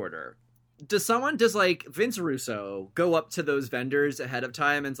 Point of order. Does like Vince Russo go up to those vendors ahead of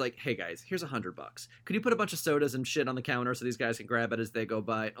time and it's like, hey guys, here's $100. Could you put a bunch of sodas and shit on the counter so these guys can grab it as they go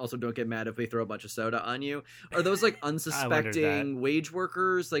by? Also, don't get mad if we throw a bunch of soda on you. Are those like unsuspecting wage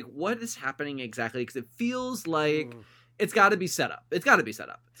workers? Like, what is happening exactly? Because it feels like it's got to be set up. It's got to be set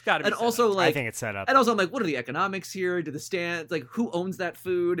up. And also, like, I think it's set up. And also, I'm like, what are the economics here? Do the stands, like, who owns that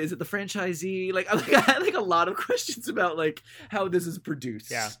food? Is it the franchisee? Like, I had like a lot of questions about like how this is produced.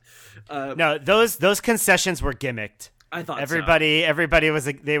 Yeah. No, those concessions were gimmicked. I thought everybody was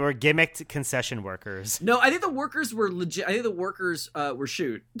like, they were gimmicked concession workers. No, I think the workers were legit. I think the workers were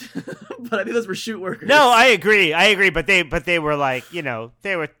shoot, but I think those were shoot workers. No, I agree. But they were like, you know,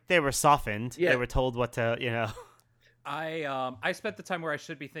 they were softened. Yeah. They were told what to, you know. I spent the time where I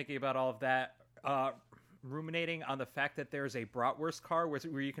should be thinking about all of that, ruminating on the fact that there's a bratwurst car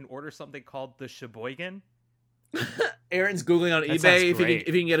where you can order something called the Sheboygan. Aaron's Googling on eBay if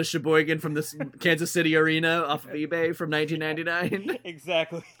he can get a Sheboygan from this Kansas City arena off of eBay from 1999.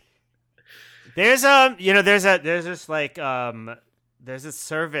 Exactly. There's this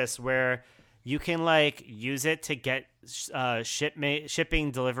service where you can like use it to get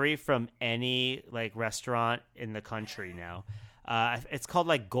shipping delivery from any like restaurant in the country now. It's called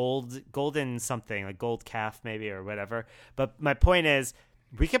like golden something, like Gold Calf maybe or whatever. But my point is,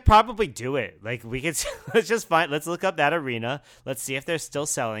 We could probably do it. Like we could let's look up that arena. Let's see if they're still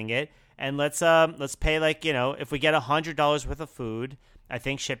selling it. And let's pay like, if we get $100 worth of food, I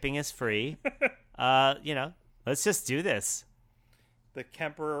think shipping is free. Let's just do this. The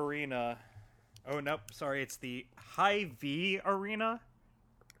Kemper Arena. Oh, nope. Sorry. It's the Hy-Vee Arena.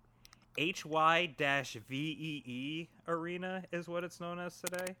 HY-VEE Arena is what it's known as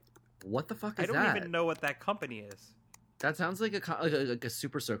today. What the fuck is that? I don't even know what that company is. That sounds like a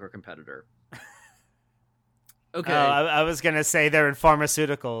Super Soaker competitor. Okay. I was going to say they're in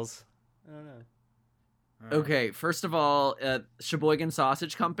pharmaceuticals. I don't know. Okay, first of all, Sheboygan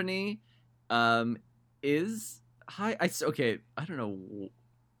Sausage Company is high. Okay, I don't know.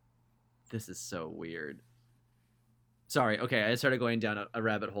 This is so weird. Sorry. Okay, I started going down a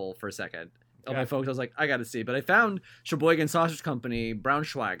rabbit hole for a second. Oh, my folks, I was like, I gotta see. But I found Sheboygan Sausage Company,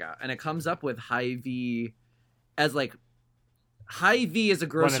 Braunschweiger, and it comes up with Hy-Vee as like Hy-Vee is a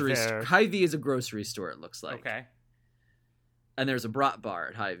grocery store. Hy-Vee is a grocery store. It looks like. Okay. And there's a brat bar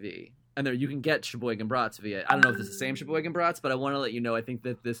at Hy-Vee. And there you can get Sheboygan brats via. I don't know if it's the same Sheboygan brats, but I want to let you know. I think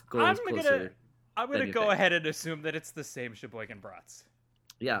that this goal is closer. I'm gonna go ahead and assume that it's the same Sheboygan brats.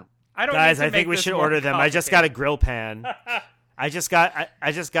 Yeah, Guys, I think we should order them. I just got a grill pan. I just got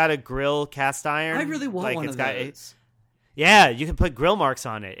a grill cast iron. I really want one of those. Yeah, you can put grill marks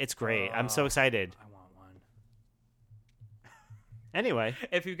on it. It's great. I'm so excited. I want one. Anyway,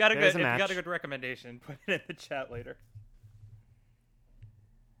 if you got a good recommendation, put it in the chat later.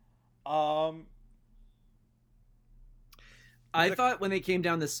 I thought when they came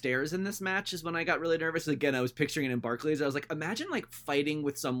down the stairs in this match is when I got really nervous. Again, I was picturing it in Barclays. I was like, imagine like fighting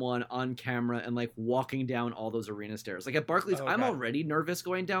with someone on camera and like walking down all those arena stairs. Like at Barclays, I'm already nervous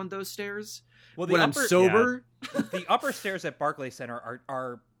going down those stairs. Well, when I'm sober, the upper stairs at Barclays Center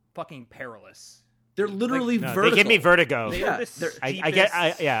are fucking perilous. They're literally vertical. They give me vertigo. Yeah,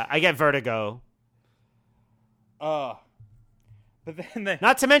 I get vertigo. But then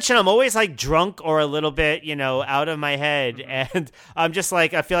not to mention I'm always like drunk or a little bit, out of my head. Mm-hmm. And I'm just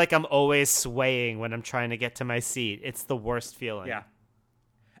like, I feel like I'm always swaying when I'm trying to get to my seat. It's the worst feeling. Yeah.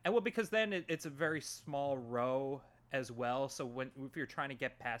 And well, because then it's a very small row as well. So if you're trying to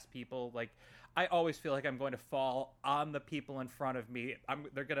get past people, like I always feel like I'm going to fall on the people in front of me.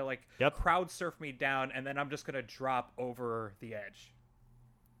 They're going to like crowd surf me down, and then I'm just going to drop over the edge.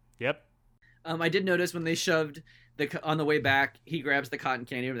 Yep. I did notice when they shoved on the way back, he grabs the cotton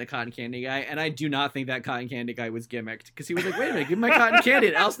candy from the cotton candy guy, and I do not think that cotton candy guy was gimmicked, because he was like, wait a minute, give me my cotton candy.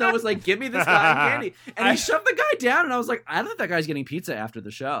 And Al Snow was like, give me this cotton candy. And he shoved the guy down, and I was like, I don't think that guy's getting pizza after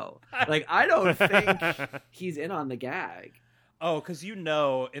the show. Like, I don't think he's in on the gag. Oh, because in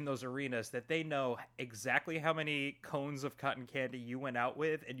those arenas that they know exactly how many cones of cotton candy you went out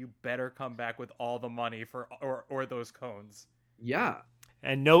with, and you better come back with all the money for or those cones. Yeah.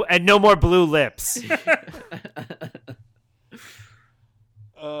 And no more blue lips. Did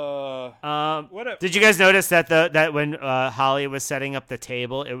you guys notice that when Holly was setting up the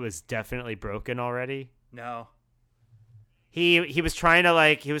table, it was definitely broken already? No. He was trying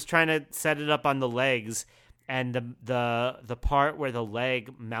to set it up on the legs, and the part where the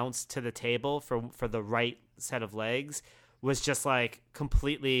leg mounts to the table for the right set of legs was just like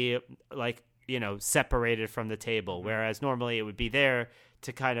completely like separated from the table, whereas normally it would be there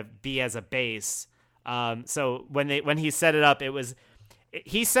to kind of be as a base. So when he set it up,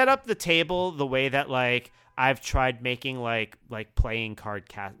 he set up the table the way that like I've tried making like playing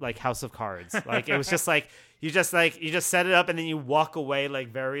card like House of Cards. Like it was just like you just set it up and then you walk away like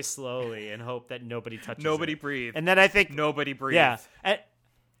very slowly and hope that nobody touches Nobody it. breathe. And then I think nobody breathe. Yeah.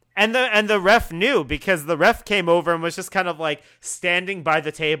 And the ref knew, because the ref came over and was just kind of like standing by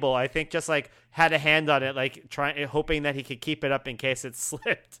the table. I think just like had a hand on it, like hoping that he could keep it up in case it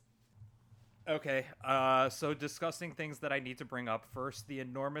slipped. Okay, so discussing things that I need to bring up. First, the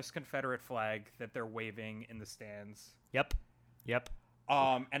enormous Confederate flag that they're waving in the stands. Yep.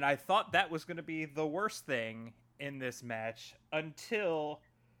 And I thought that was going to be the worst thing in this match until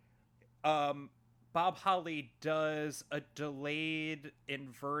Bob Holly does a delayed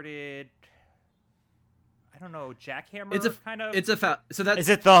inverted, I don't know, jackhammer kind of. It's a foul. So that's is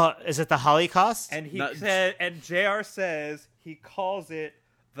it the Holocaust? And and JR says he calls it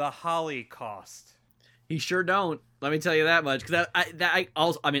the Holocaust. He sure don't. Let me tell you that much. Because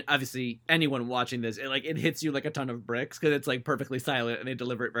I mean, obviously, anyone watching this, it hits you like a ton of bricks, because it's like perfectly silent and they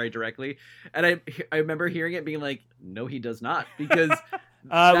deliver it very directly. And I remember hearing it being like, no, he does not, because.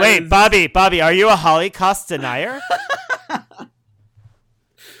 Wait, Bobby, are you a Holocaust denier?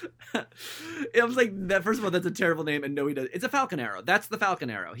 It was like that. First of all, that's a terrible name, and no, he does. It's a Falcon Arrow. That's the Falcon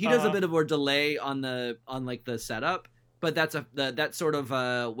Arrow. He does a bit of more delay on the setup, but that's that sort of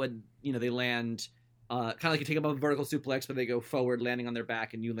when they land, kind of like you take them up a vertical suplex, but they go forward, landing on their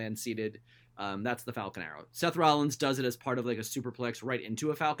back, and you land seated. That's the Falcon Arrow. Seth Rollins does it as part of like a superplex right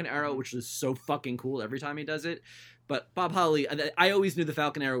into a Falcon Arrow, which is so fucking cool every time he does it. But Bob Holly, I always knew the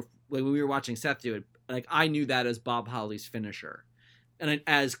Falcon Arrow when we were watching Seth do it. Like I knew that as Bob Holly's finisher, and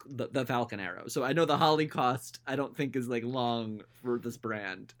as the Falcon Arrow. So I know the Holly cost I don't think is like long for this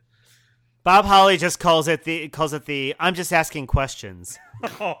brand. Bob Holly just calls it the I'm just asking questions.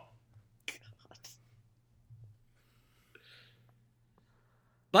 Oh.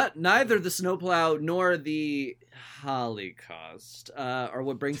 But neither the snowplow nor the Holocaust are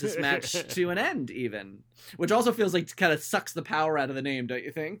what brings this match to an end, even. Which also feels like kind of sucks the power out of the name, don't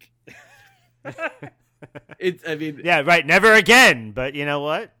you think? Yeah, right. Never again. But you know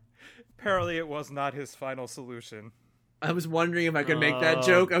what? Apparently, it was not his final solution. I was wondering if I could make that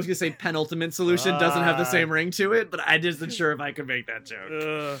joke. I was going to say penultimate solution doesn't have the same ring to it, but I just wasn't sure if I could make that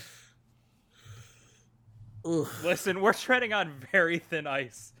joke. Listen, we're treading on very thin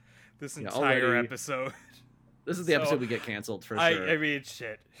ice this entire already. Episode. This is the episode we get canceled for sure. I mean,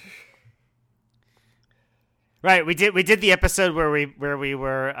 shit. Right, we did the episode where we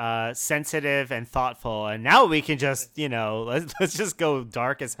were sensitive and thoughtful, and now we can just let's just go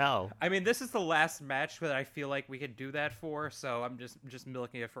dark as hell. I mean, this is the last match that I feel like we could do that for, so I'm just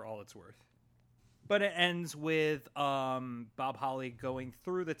milking it for all it's worth. But it ends with Bob Holly going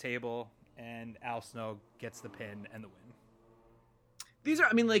through the table, and Al Snow gets the pin and the win. These are,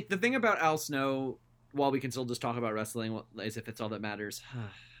 I mean, like the thing about Al Snow, while we can still just talk about wrestling as if it's all that matters.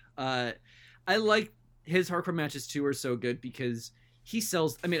 I like his hardcore matches too are so good because he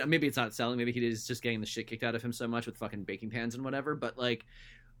sells. I mean, maybe it's not selling. Maybe he is just getting the shit kicked out of him so much with fucking baking pans and whatever. But like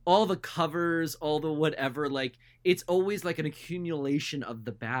all the covers, all the whatever, like it's always like an accumulation of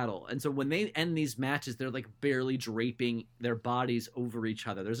the battle. And so when they end these matches, they're like barely draping their bodies over each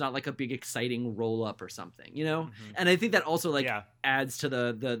other. There's not like a big exciting roll up or something, Mm-hmm. And I think that also like adds to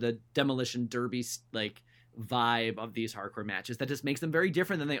the Demolition Derby like vibe of these hardcore matches that just makes them very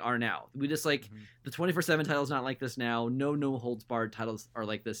different than they are now. We just like the 24/7 title's not like this now. No holds barred titles are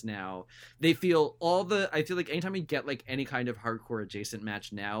like this now. They feel I feel like anytime we get like any kind of hardcore adjacent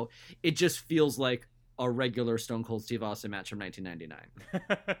match now, it just feels like a regular Stone Cold Steve Austin match from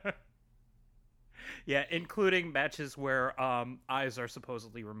 1999. Yeah, including matches where eyes are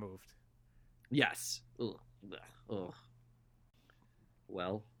supposedly removed. Yes. Ugh.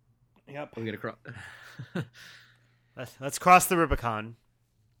 Well. Yep. We're gonna cross. Let's cross the Rubicon.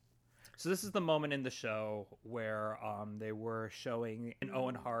 So this is the moment in the show where they were showing an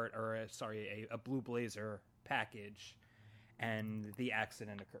Owen Hart a Blue Blazer package, and the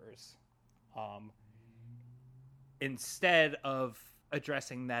accident occurs. Instead of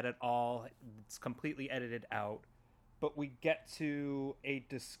addressing that at all, it's completely edited out. But we get to a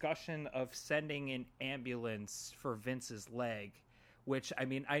discussion of sending an ambulance for Vince's leg. Which, I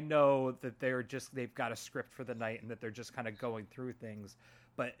mean, I know that they've got a script for the night and that they're just kind of going through things,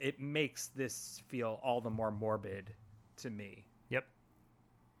 but it makes this feel all the more morbid to me. Yep.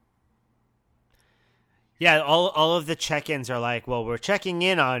 Yeah, all of the check-ins are like, well, we're checking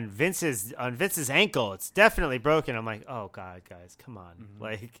in on Vince's ankle. It's definitely broken. I'm like, oh God, guys, come on. Mm-hmm.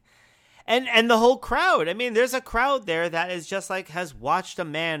 Like, and the whole crowd. I mean, there's a crowd there that is just like has watched a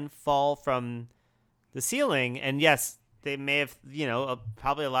man fall from the ceiling, and yes, they may have,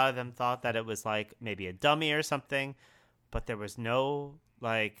 probably a lot of them thought that it was like maybe a dummy or something, but there was no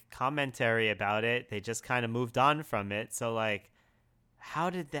like commentary about it. They just kind of moved on from it. So like,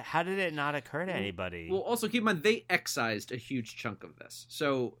 how did it not occur to anybody? Well, also keep in mind they excised a huge chunk of this.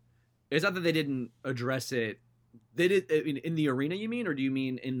 So it's not that they didn't address it. They did in the arena, you mean, or do you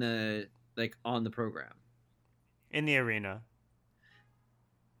mean in the like on the program? In the arena.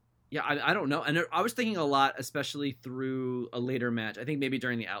 Yeah, I don't know. And I was thinking a lot, especially through a later match. I think maybe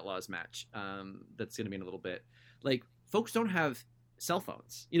during the Outlaws match, that's going to be in a little bit. Like, folks don't have cell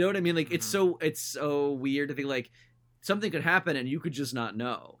phones. You know what I mean? Like, it's so weird to think, like, something could happen and you could just not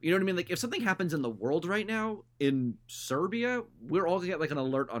know. You know what I mean? Like, if something happens in the world right now, in Serbia, we're all going to get, like, an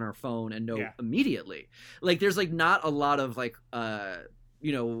alert on our phone and know immediately. Like, there's, like, not a lot of, like,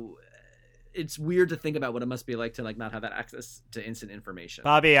 it's weird to think about what it must be like to like not have that access to instant information.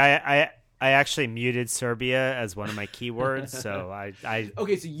 Bobby, I actually muted Serbia as one of my keywords, so I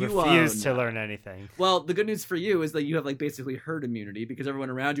okay, so you refuse to learn anything. Well, the good news for you is that you have like basically herd immunity because everyone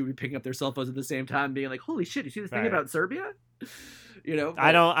around you would be picking up their cell phones at the same time, being like, "Holy shit, you see this thing about Serbia?"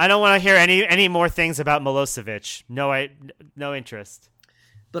 I don't want to hear any more things about Milosevic. No interest.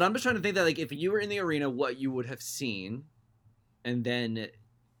 But I'm just trying to think that like if you were in the arena, what you would have seen, and then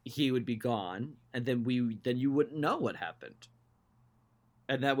he would be gone, and then you wouldn't know what happened,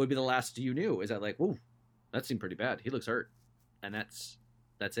 and that would be the last you knew. Is that like, ooh, that seemed pretty bad. He looks hurt, and that's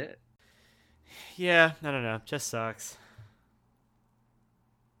it. Yeah, I don't know. Just sucks.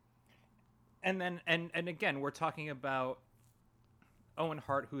 And then and again, we're talking about Owen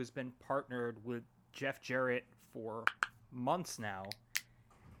Hart, who has been partnered with Jeff Jarrett for months now,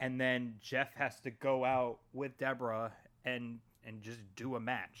 and then Jeff has to go out with Deborah and just do a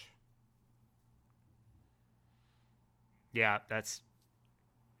match. Yeah,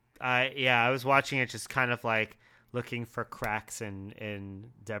 I was watching it, just kind of like looking for cracks in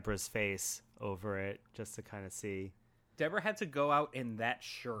Deborah's face over it, just to kind of see. Deborah had to go out in that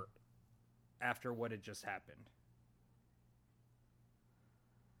shirt after what had just happened.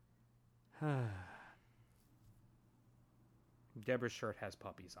 Deborah's shirt has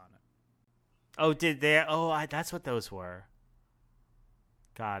puppies on it. Oh, did they? Oh, that's what those were.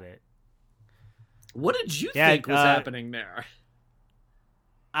 Got it. What did you think was happening there?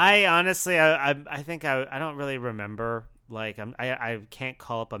 I honestly, I think I don't really remember. Like, I can't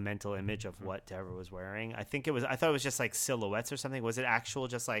call up a mental image of what Deborah was wearing. I thought it was just like silhouettes or something. Was it actual,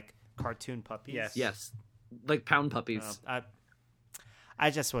 just like cartoon puppies? Yes, like pound puppies. I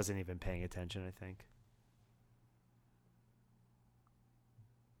just wasn't even paying attention, I think.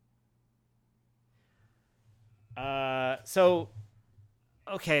 So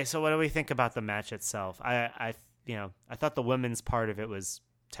what do we think about the match itself? I thought the women's part of it was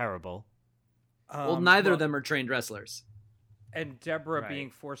terrible. Well, neither of them are trained wrestlers. And Deborah Right. being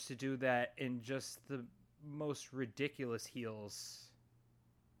forced to do that in just the most ridiculous heels.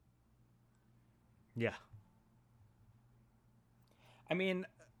 Yeah. I mean,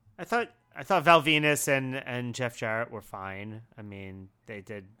 I thought Val Venus and Jeff Jarrett were fine. I mean, they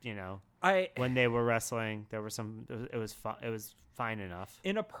did, when they were wrestling, there were it was fine enough.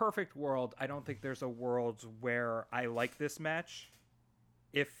 In a perfect world, I don't think there's a world where I like this match.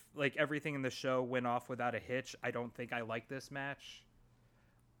 If like everything in the show went off without a hitch, I don't think I like this match.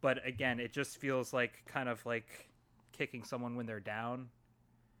 But again, it just feels like kind of like kicking someone when they're down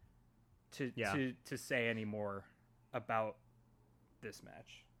to say any more about this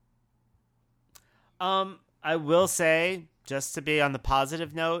match. I will say, just to be on the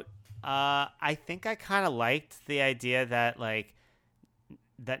positive note, I think I kind of liked the idea that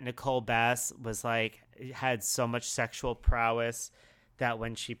that Nicole Bass was had so much sexual prowess that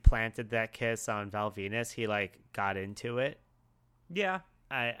when she planted that kiss on Val Venus, he got into it. Yeah.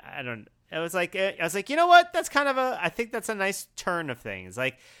 I was like, you know what? That's kind of I think that's a nice turn of things.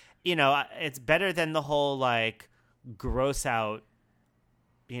 It's better than the whole gross out,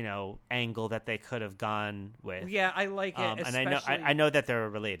 angle that they could have gone with. Yeah, I like it. And I know that they're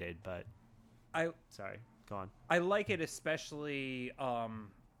related, but sorry, go on. I like it especially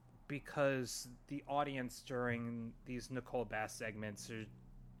because the audience during these Nicole Bass segments are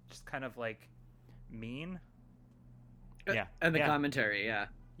just kind of mean. Yeah, and the commentary, yeah.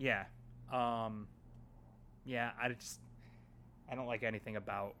 Yeah. Yeah, I don't like anything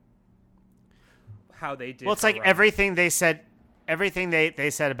about how they did. Well, it's everything they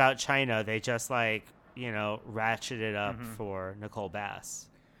said about China, they just ratcheted up for Nicole Bass.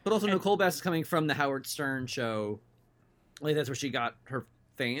 But also, Nicole Bass is coming from the Howard Stern show. That's where she got her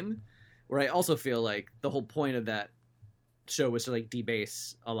fame. Where I also feel like the whole point of that show was to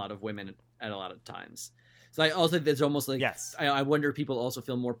debase a lot of women at a lot of times. So I also think there's almost yes. I wonder if people also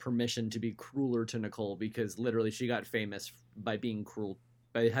feel more permission to be crueler to Nicole because literally she got famous by being cruel,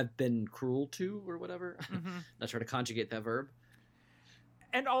 by have been cruel to or whatever. Not sure to conjugate that verb.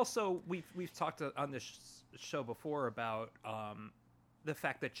 And also, we've talked on this show before about the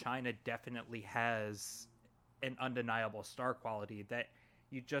fact that China definitely has an undeniable star quality that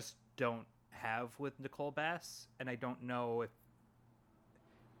you just don't have with Nicole Bass. And I don't know if,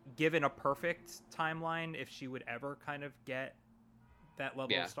 given a perfect timeline, if she would ever kind of get that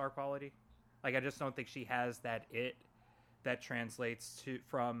level of star quality. I just don't think she has that translates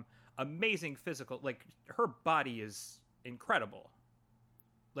from amazing physical. Her body is incredible.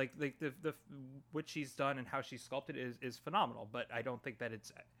 The what she's done and how she's sculpted is phenomenal, but I don't think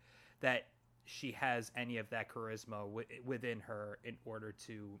that she has any of that charisma within her in order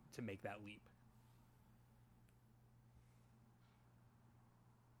to make that leap.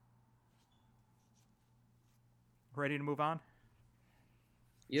 Ready to move on?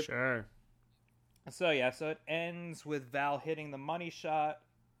 Yep. Sure. So it ends with Val hitting the money shot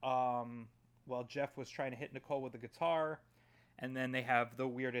while Jeff was trying to hit Nicole with the guitar. And then they have the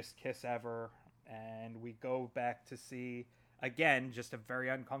weirdest kiss ever. And we go back to see, again, just a very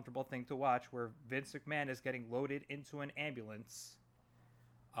uncomfortable thing to watch, where Vince McMahon is getting loaded into an ambulance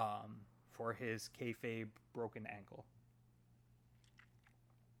for his kayfabe broken ankle.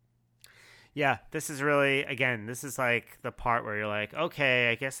 Yeah, this is really, again, this is like the part where you're like, okay,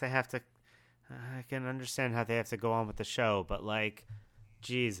 I guess they have to, I can understand how they have to go on with the show, but like,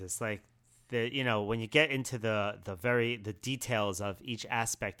 Jesus, like, when you get into the details of each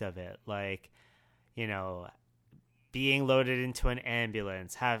aspect of it, like, being loaded into an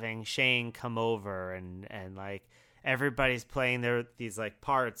ambulance, having Shane come over and like everybody's playing these like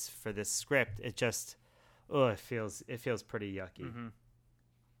parts for this script, it just, it feels pretty yucky. Mm-hmm.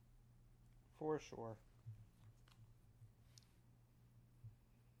 For sure.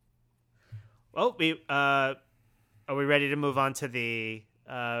 Well, are we ready to move on to the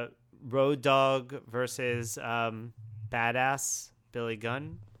Road Dogg versus Badass Billy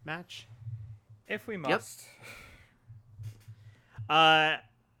Gunn match? If we must. I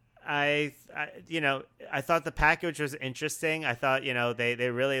thought the package was interesting. I thought, they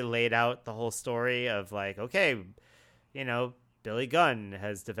really laid out the whole story of like, okay, Billy Gunn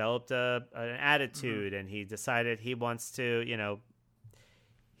has developed an attitude, and he decided he wants to,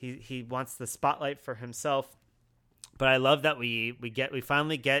 he wants the spotlight for himself. But I love that we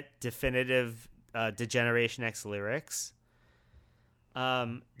finally get definitive Degeneration X lyrics.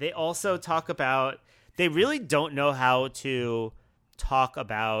 They also talk about, they really don't know how to talk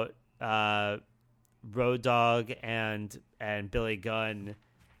about Road Dogg and Billy Gunn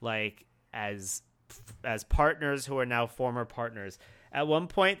like as partners who are now former partners. At one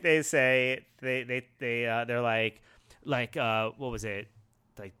point they say they're like what was it,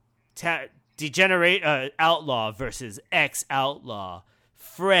 like degenerate outlaw versus ex outlaw,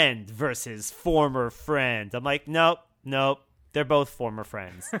 friend versus former friend. I'm like, nope, they're both former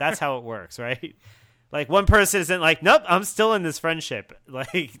friends. That's how it works, right? Like, one person isn't like, nope, I'm still in this friendship.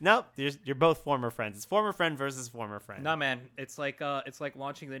 Like, nope, you're both former friends. It's former friend versus former friend. No, man, it's like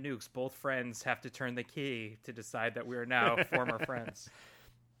launching the nukes. Both friends have to turn the key to decide that we are now former friends.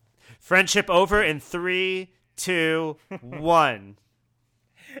 Friendship over in 3, 2, 1.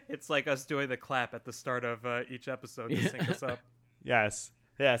 It's like us doing the clap at the start of each episode to sync us up. Yes,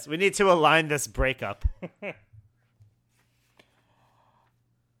 we need to align this breakup.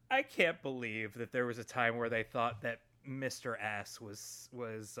 I can't believe that there was a time where they thought that Mr. Ass was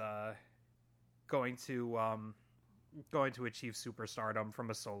going to achieve superstardom from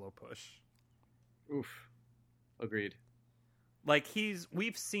a solo push. Oof. Agreed. Like,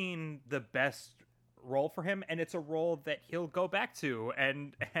 we've seen the best role for him, and it's a role that he'll go back to,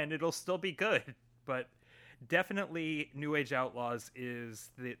 and it'll still be good. But definitely New Age Outlaws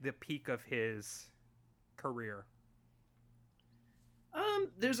is the peak of his career.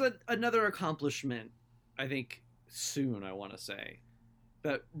 There's another accomplishment, I think, soon, I want to say,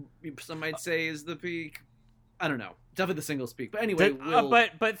 that some might say is the peak. I don't know. Definitely the singles peak. But anyway,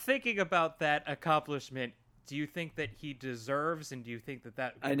 but thinking about that accomplishment, do you think that he deserves, and do you think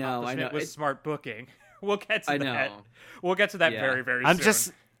that accomplishment was smart booking? We'll get to that. We'll get to that very, very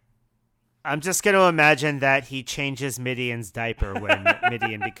soon. I'm just going to imagine that he changes Midian's diaper when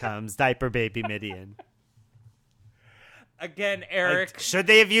Midian becomes Diaper Baby Midian. Again, Eric. Should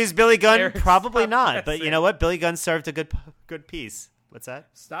they have used Billy Gunn? Eric, probably not. Guessing. But you know what? Billy Gunn served a good piece. What's that?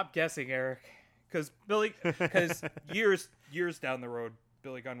 Stop guessing, Eric. Because years down the road,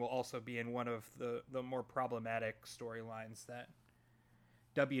 Billy Gunn will also be in one of the more problematic storylines that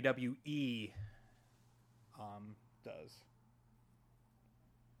WWE does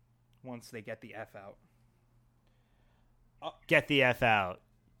once they get the F out. Get the F out.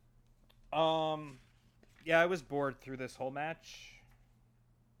 Yeah, I was bored through this whole match.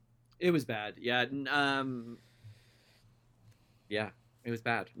 It was bad. Yeah. Yeah, it was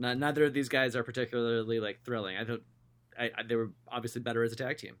bad. Neither of these guys are particularly like thrilling. I thought they were obviously better as a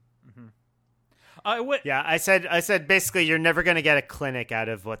tag team. Mm-hmm. Yeah, I said basically you're never going to get a clinic out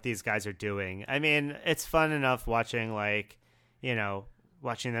of what these guys are doing. I mean, it's fun enough watching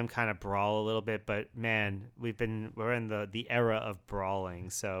watching them kind of brawl a little bit, but man, we're in the era of brawling,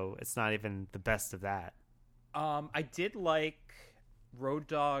 so it's not even the best of that. I did like Road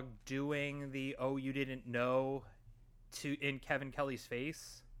Dogg doing the "oh, you didn't know" in Kevin Kelly's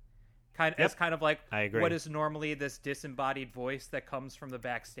face. It's kind of like, I agree. What is normally this disembodied voice that comes from the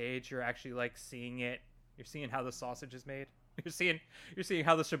backstage, you're actually like seeing it. You're seeing how the sausage is made. You're seeing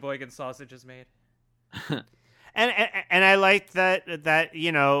how the Sheboygan sausage is made. And I liked that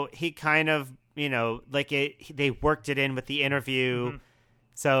he kind of they worked it in with the interview. Mm-hmm.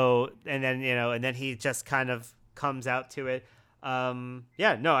 So and then he just kind of comes out to it.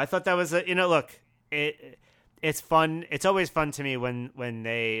 I thought that was it's fun. It's always fun to me when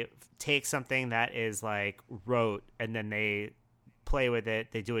they take something that is like rote and then they play with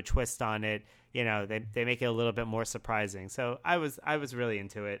it. They do a twist on it. You know, they make it a little bit more surprising. So I was really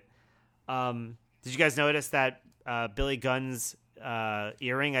into it. Did you guys notice that Billy Gunn's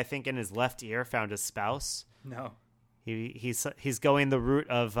earring, I think, in his left ear found a spouse? No. He's going the route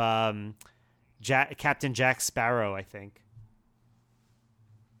of Captain Jack Sparrow, I think.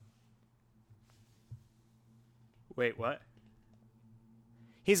 Wait, what?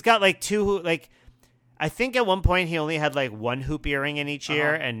 He's got like two, like, I think at one point he only had like one hoop earring in each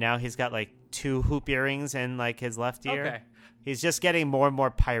ear, and now he's got like two hoop earrings in like his left ear. Okay. He's just getting more and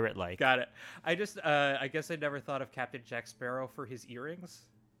more pirate-like. Got it. I just, I guess I never thought of Captain Jack Sparrow for his earrings.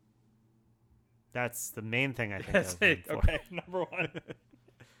 That's the main thing I think That's of him it. for. Okay, number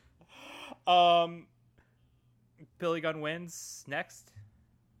one. Billy Gunn wins next.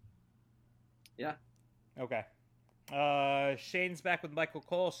 Yeah. Okay. Shane's back with Michael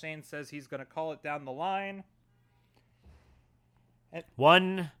Cole. Shane says he's going to call it down the line.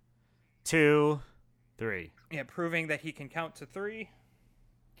 1, 2, 3. Yeah, proving that he can count to 3.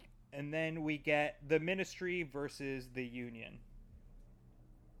 And then we get the Ministry versus the Union.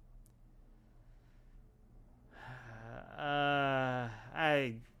 I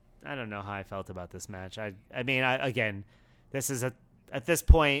don't know how I felt about this match. I mean, again, this is at this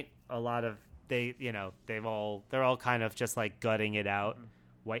point a lot of they're all kind of just like gutting it out,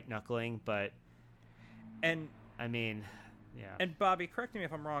 white knuckling, but And I mean, yeah. And Bobby, correct me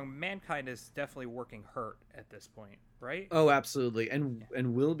if I'm wrong, Mankind is definitely working hurt at this point, right? Oh, absolutely, and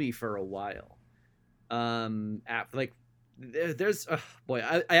will be for a while. There's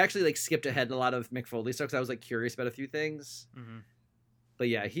I actually like skipped ahead a lot of Mick Foley stuff because I was like curious about a few things. Mm-hmm. But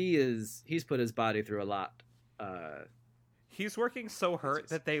yeah, he's put his body through a lot. He's working so hurt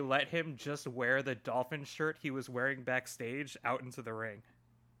that they let him just wear the dolphin shirt he was wearing backstage out into the ring.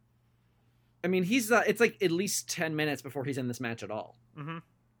 I mean, it's like at least 10 minutes before he's in this match at all. Mm-hmm.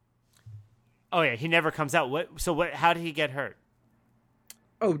 Oh yeah, he never comes out. How did he get hurt?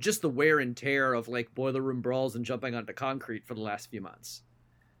 Oh, just the wear and tear of like boiler room brawls and jumping onto concrete for the last few months.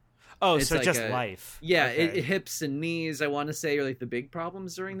 Oh, It's so like just life. Yeah, Okay. hips and knees, I want to say, are like the big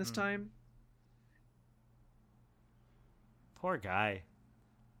problems during this time. Poor guy.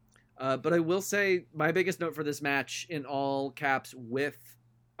 But I will say my biggest note for this match in all caps with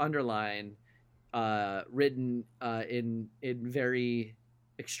underline written in very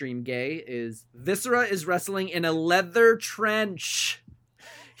extreme gay is Viscera is wrestling in a leather trench.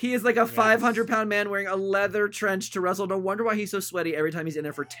 He is like a 500-pound man wearing a leather trench to wrestle. No wonder why he's so sweaty every time he's in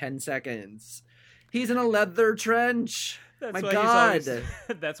there for 10 seconds. He's in a leather trench. My God.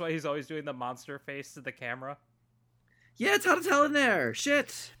 That's why he's always doing the monster face to the camera. Yeah, it's hot as hell in there.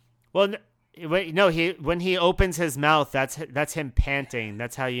 Shit. Well, wait, no. When he opens his mouth, that's him panting.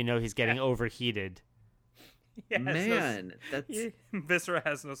 That's how you know he's getting overheated. Man, Viscera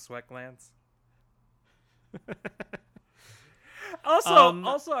has no sweat glands.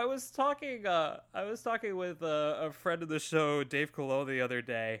 Also, I was talking with a friend of the show, Dave Colon, the other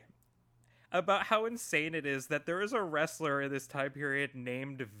day, about how insane it is that there is a wrestler in this time period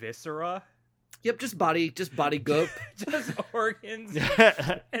named Viscera. Yep, just body goop. Just organs.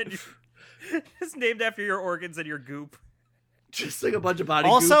 And just named after your organs and your goop. Just like a bunch of body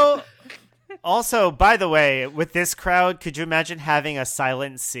goop. Also, by the way, with this crowd, could you imagine having a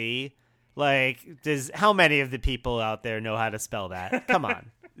silent C? Like, how many of the people out there know how to spell that? Come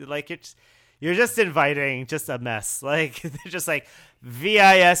on. Like, you're just inviting just a mess. Like, they're just like,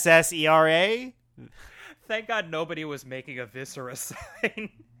 Vissera? Thank God nobody was making a Viscera sign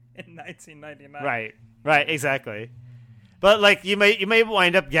in 1999. Right, exactly. But, like, you may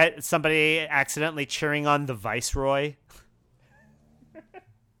wind up get somebody accidentally cheering on the Viceroy.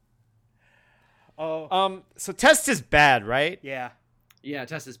 So Test is bad, right? Yeah. Yeah,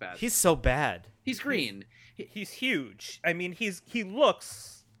 Test is bad. He's so bad. He's green. He's huge. I mean, he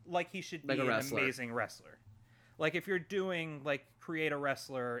looks like he should be like an wrestler. Amazing wrestler. Like, if you're doing, like, create a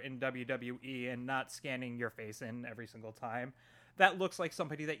wrestler in WWE and not scanning your face in every single time, that looks like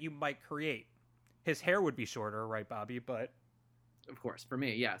somebody that you might create. His hair would be shorter, right, Bobby? But of course, for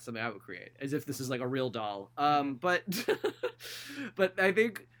me, yeah, something I would create. As if this is like a real doll. But I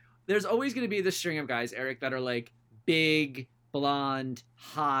think there's always going to be this string of guys, Eric, that are like big, blonde,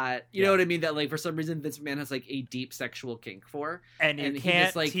 hot. You know what I mean? That like for some reason Vince McMahon has like a deep sexual kink for. And you can't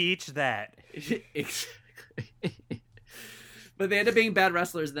just, like, teach that. Exactly. But they end up being bad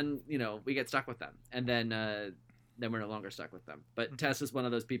wrestlers, then, you know, we get stuck with them. And then we're no longer stuck with them. But Tess is one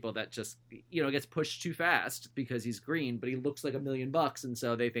of those people that just, you know, gets pushed too fast because he's green, but he looks like $1 million, and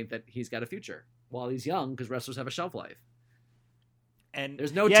so they think that he's got a future while he's young because wrestlers have a shelf life. And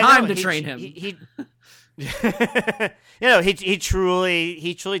there's no time to train him. He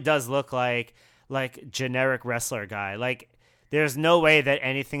truly does look like generic wrestler guy. Like, there's no way that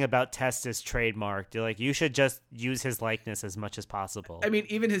anything about Test is trademarked. Like, you should just use his likeness as much as possible. I mean,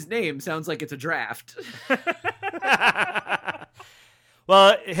 even his name sounds like it's a draft.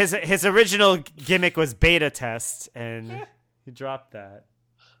 Well, his original gimmick was Beta Test, and he dropped that.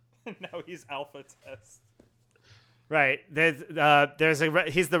 Now he's Alpha Test. Right.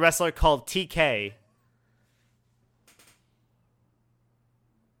 He's the wrestler called TK.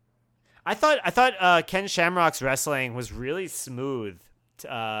 I thought Ken Shamrock's wrestling was really smooth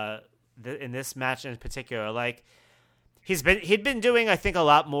in this match in particular. Like, he'd been doing, I think, a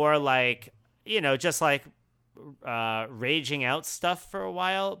lot more like, just like raging out stuff for a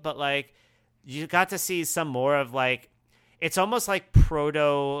while, but like you got to see some more of like, it's almost like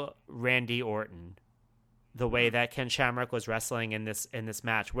proto Randy Orton, the way that Ken Shamrock was wrestling in this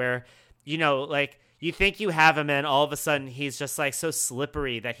match, where like you think you have him and all of a sudden he's just like so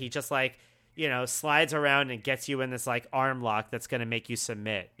slippery that he just like slides around and gets you in this like arm lock that's going to make you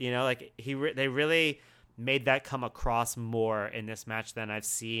submit. Like they really made that come across more in this match than I've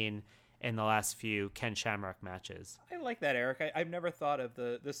seen in the last few Ken Shamrock matches. I like that, Eric. I've never thought of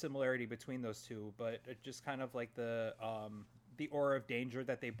the similarity between those two, but it just kind of like the aura of danger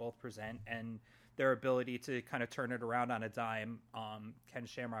that they both present and their ability to kind of turn it around on a dime. Ken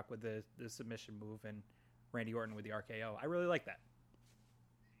Shamrock with the submission move and Randy Orton with the RKO. I really like that.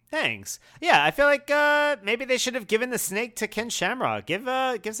 Thanks. Yeah, I feel like maybe they should have given the snake to Ken Shamrock. Give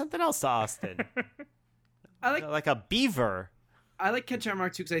something else to Austin. I like a beaver. I like Ken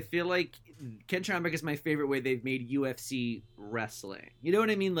Shamrock too because I feel like Ken Shamrock is my favorite way they've made UFC wrestling. You know what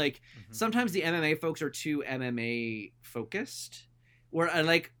I mean? Like sometimes the MMA folks are too MMA focused. Where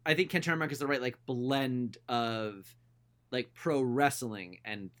I think Ken Shamrock is the right like blend of like pro wrestling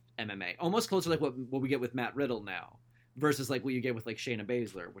and MMA, almost closer like what we get with Matt Riddle now, versus like what you get with like Shayna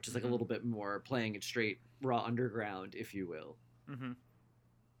Baszler, which is like a little bit more playing it straight raw underground, if you will. Mm-hmm.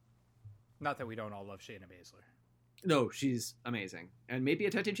 Not that we don't all love Shayna Baszler. No, she's amazing. And maybe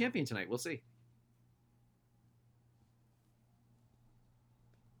a tag team champion tonight. We'll see.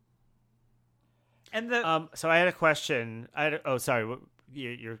 And the so I had a question. Sorry.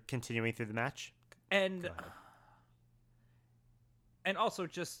 You're continuing through the match? And also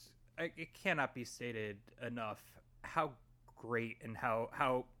just it cannot be stated enough how great and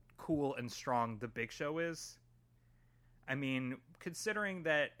how cool and strong the Big Show is. I mean, considering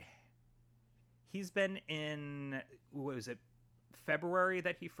that he's been in, what was it, February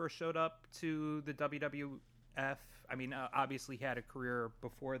that he first showed up to the WWF. I mean, obviously he had a career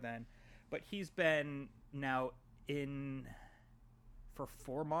before then, but he's been now in for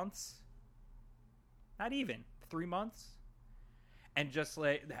 4 months, not even 3 months, and just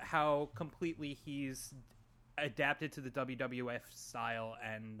like how completely he's adapted to the WWF style,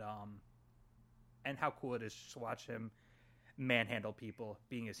 and how cool it is to watch him manhandle people,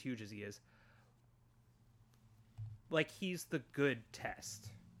 being as huge as he is. Like, he's the good Test.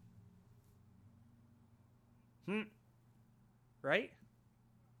 Right?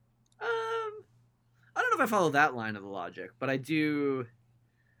 I don't know if I follow that line of the logic, but I do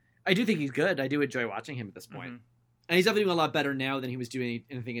think he's good. I do enjoy watching him at this point. Mm-hmm. And he's definitely doing a lot better now than he was doing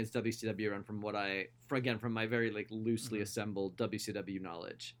anything in his WCW run from my very like loosely assembled WCW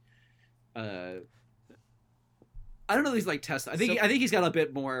knowledge. I don't know if he's like Test. I think he's got a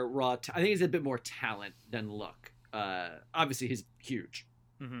bit more raw. I think he's a bit more talent than look. Obviously he's huge,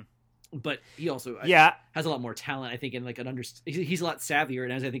 but he also has a lot more talent. I think, and like he's a lot savvier,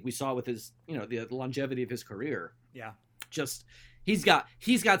 and as I think we saw with his the longevity of his career. Yeah, just he's got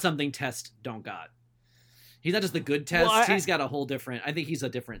something Test don't got. He's not just the good Test. Well, he's got a whole different. I think he's a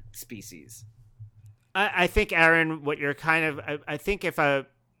different species. I think, Aaron, what you're kind of, I think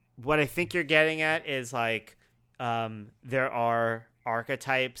what I think you're getting at is like, there are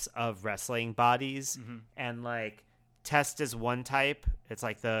archetypes of wrestling bodies, and like Test is one type. It's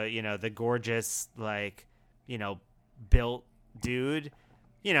like the gorgeous, like, built dude,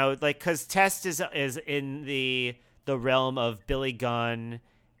 like, cause Test is in the realm of Billy Gunn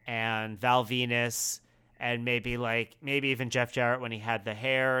and Val Venus, and maybe even Jeff Jarrett when he had the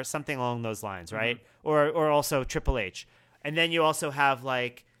hair, something along those lines, right? Or also Triple H. And then you also have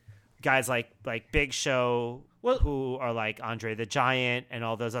like guys like Big Show, who are like Andre the Giant and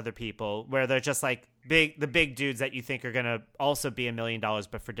all those other people, where they're just like the big dudes that you think are gonna also be $1 million,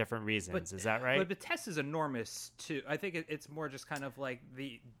 but for different reasons. Is that right? But the Test is enormous too. I think it's more just kind of like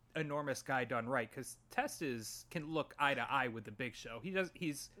the enormous guy done right, because Test can look eye to eye with the Big Show.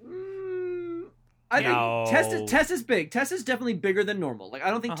 He's I No. think Test is big. Test is definitely bigger than normal. Like,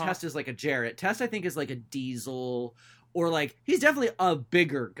 I don't think Uh-huh. Test is like a Jarrett. Test, I think, is like a Diesel, or like he's definitely a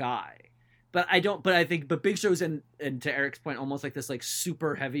bigger guy. But Big Show's in, and to Eric's point, almost like this like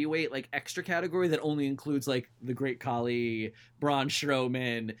super heavyweight like extra category that only includes like the Great Khali, Braun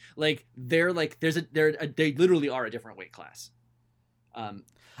Strowman. Like they're like they literally are a different weight class.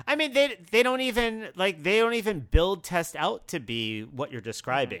 I mean, they don't even build Test out to be what you're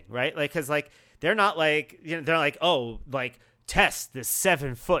describing, right? Like, because like they're not like, you know, they're like, oh, like Test, this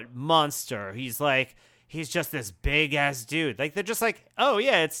 7-foot monster. He's just this big ass dude. Like, they're just like, oh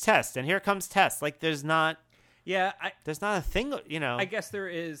yeah, it's Test, and here comes Test. Like, there's not a thing, you know. I guess there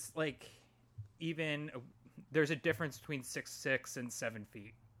is like there's a difference between 6'6" and 7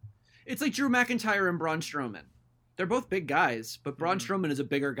 feet. It's like Drew McIntyre and Braun Strowman. They're both big guys, but Braun Strowman is a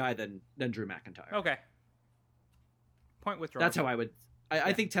bigger guy than Drew McIntyre. Okay. Point withdrawn. That's how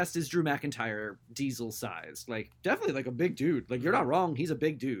I think Test is Drew McIntyre Diesel size. Like, definitely like a big dude. Like, you're not wrong. He's a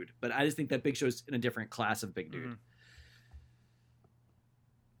big dude. But I just think that Big Show's in a different class of big dude.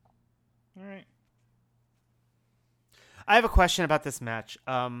 All right. I have a question about this match.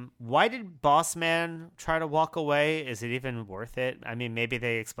 Why did Boss Man try to walk away? Is it even worth it? I mean, maybe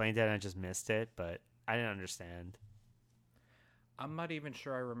they explained it and I just missed it, but I didn't understand. I'm not even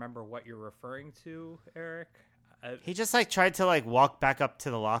sure I remember what you're referring to, Eric. He just like tried to like walk back up to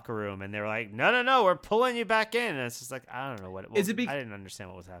the locker room, and they were like, "No, we're pulling you back in." And it's just like, I don't know what. I didn't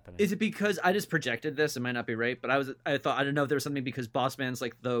understand what was happening. Is it because I just projected this? It might not be right, but I don't know if there was something because Boss Man's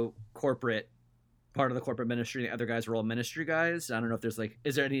like the corporate part of the corporate ministry, the other guys are all ministry guys. I don't know if there's like,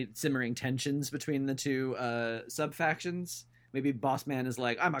 is there any simmering tensions between the two sub factions? Maybe Boss Man is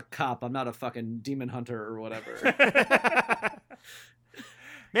like, I'm a cop, I'm not a fucking demon hunter or whatever.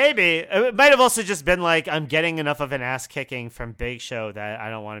 Maybe. It might have also just been like, I'm getting enough of an ass kicking from Big Show that I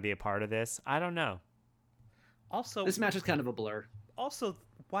don't want to be a part of this. I don't know. Also, this match is kind of a blur. Also,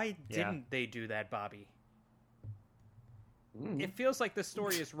 why didn't they do that, Bobby? It feels like the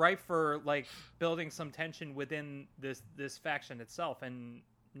story is ripe for like building some tension within this faction itself and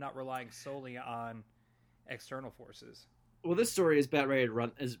not relying solely on external forces. Well, this story is about ready to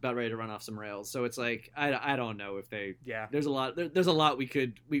run off some rails. So it's like I don't know if they. Yeah. There's a lot we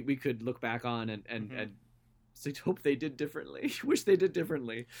could look back on and so hope they did differently. Wish they did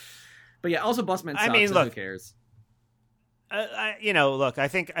differently. But yeah, also Bossman sucks. I mean, look, who cares? Look, I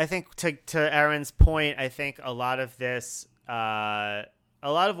think to Aaron's point, I think a lot of this, a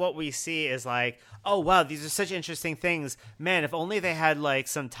lot of what we see is like, oh wow, these are such interesting things. Man, if only they had like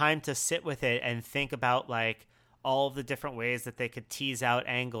some time to sit with it and think about like all of the different ways that they could tease out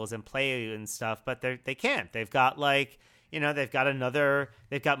angles and play and stuff, but they can't. They've got like, they've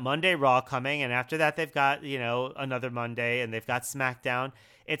got Monday Raw coming, and after that they've got, another Monday, and they've got SmackDown.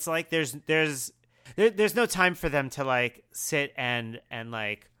 It's like there's no time for them to like sit and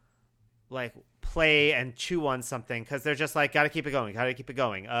like play and chew on something, because they're just like, gotta keep it going.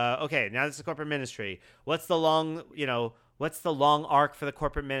 Okay, now this is corporate ministry. What's the long arc for the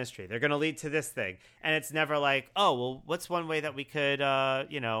corporate ministry? They're going to lead to this thing. And it's never like, oh, well, what's one way that we could, how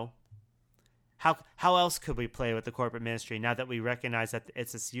else could we play with the corporate ministry now that we recognize that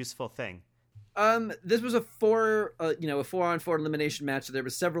it's this useful thing? This was a 4-on-4 elimination match. So there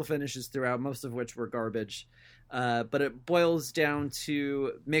were several finishes throughout, most of which were garbage. But it boils down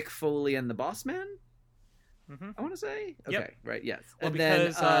to Mick Foley and the Boss Man. Mm-hmm. I want to say, okay, yep. Right, yes. Well, and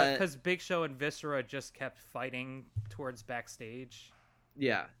because Big Show and Viscera just kept fighting towards backstage.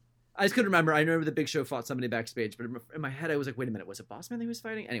 Yeah, I just couldn't remember. I remember the Big Show fought somebody backstage, but in my head I was like, wait a minute, was it Boss Man that he was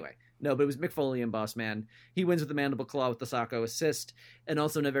fighting? Anyway, no, but it was Mick Foley and Boss Man. He wins with the mandible claw with the Socko assist, and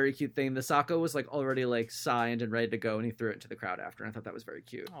also in a very cute thing, the Socko was like already like signed and ready to go, and he threw it into the crowd after. And I thought that was very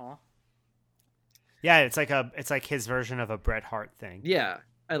cute. Aww. Yeah, it's like his version of a Bret Hart thing. Yeah,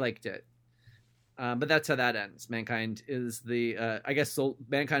 I liked it. But that's how that ends. Mankind is the,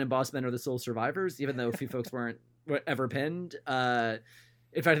 Mankind and Boss Man are the sole survivors, even though a few folks weren't ever pinned.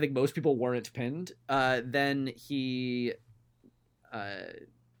 In fact, I think most people weren't pinned. Then he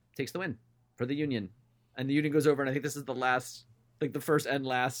takes the win for the Union. And the Union goes over, and I think this is the last, like the first and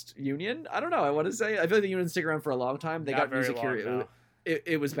last Union. I don't know. I want to say, I feel like the Union stick around for a long time. They got music here.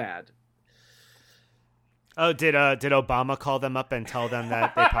 It was bad. Oh, did Obama call them up and tell them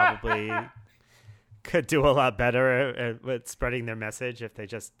that they probably could do a lot better with spreading their message if they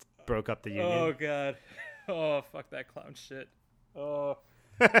just broke up the Union? Oh god! Oh fuck that clown shit! Oh,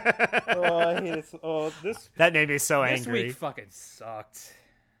 I hate it. Oh, that made me so angry. This week fucking sucked.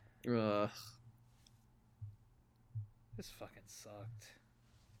 Ugh. This fucking sucked.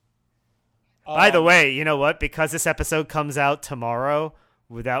 By the way, you know what? Because this episode comes out tomorrow,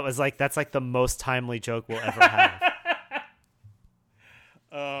 That's like the most timely joke we'll ever have.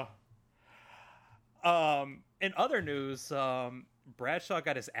 In other news, Bradshaw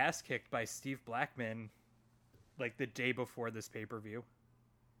got his ass kicked by Steve Blackman like the day before this pay-per-view.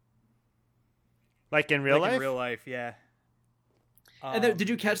 Like in real life? In real life, yeah. And then, did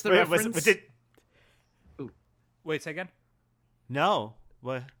you catch the reference? Wait, say again? No.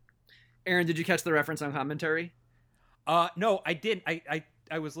 What? Aaron, did you catch the reference on commentary? No, I didn't.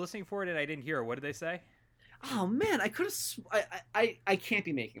 I was listening for it and I didn't hear it. What did they say? Oh man, I could have. I can't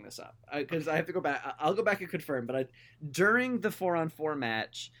be making this up because I have to go back. I'll go back and confirm. But during the 4-on-4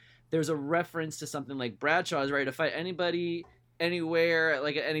 match, there's a reference to something like Bradshaw is ready to fight anybody, anywhere,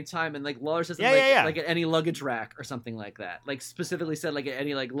 like at any time, and like Lawler says like at any luggage rack or something like that. Like specifically said like at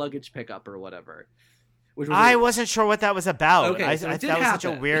any like luggage pickup or whatever. I wasn't sure what that was about. Okay, so that was such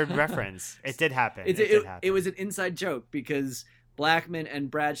a weird reference. It did happen. It was an inside joke because Blackman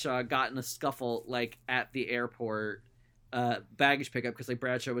and Bradshaw got in a scuffle like at the airport baggage pickup because like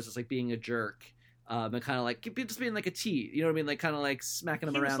Bradshaw was just like being a jerk and kind of like just being like a T, you know what I mean, like kind of like smacking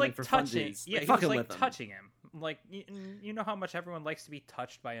him around like for funsies, yeah, like, fucking was, like, with him, touching him, like you know how much everyone likes to be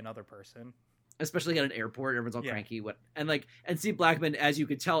touched by another person, especially at an airport. Everyone's all cranky. And Steve Blackman, as you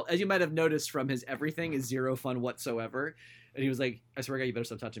could tell, as you might have noticed from his everything, is zero fun whatsoever. And he was like, I swear to God, you better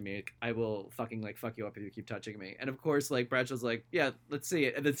stop touching me. I will fucking like fuck you up if you keep touching me. And of course, like Bradshaw's like, yeah, let's see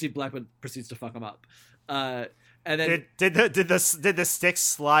it. And then Steve Blackman proceeds to fuck him up. And then did the stick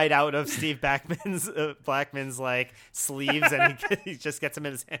slide out of Steve Blackman's like sleeves and he just gets him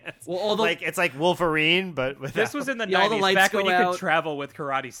in his hands? Well, like it's like Wolverine, but without... This was in the 90s, all the lights back when you could travel with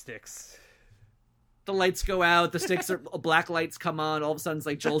karate sticks. The lights go out. The sticks are black lights come on. All of a sudden, it's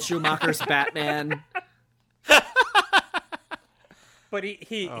like Joel Schumacher's Batman. But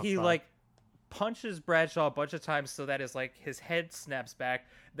he like punches Bradshaw a bunch of times so that his head snaps back.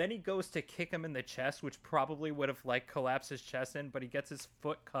 Then he goes to kick him in the chest, which probably would have like collapsed his chest in, but he gets his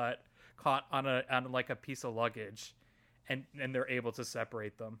foot caught on like a piece of luggage, and they're able to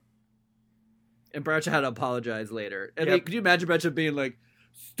separate them. And Bradshaw had to apologize later. And could you imagine Bradshaw being like,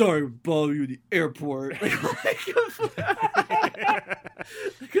 "Sorry to bother you at the airport." Like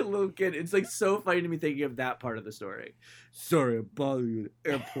a little kid. It's like so funny to me thinking of that part of the story. Sorry to bother you at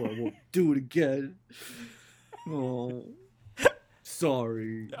the airport. I won't do it again. Oh,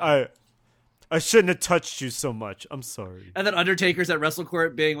 sorry. I shouldn't have touched you so much. I'm sorry. And then Undertaker's at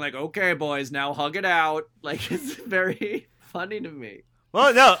WrestleCourt being like, "Okay, boys, now hug it out." Like, it's very funny to me.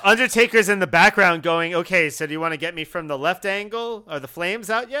 Well, no, Undertaker's in the background going, "Okay, so do you want to get me from the left angle? Are the flames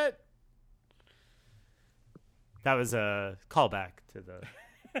out yet?" That was a callback to the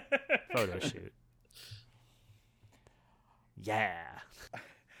photo shoot. Yeah.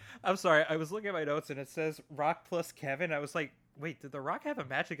 I'm sorry, I was looking at my notes and it says Rock plus Kevin. I was like, wait, did The Rock have a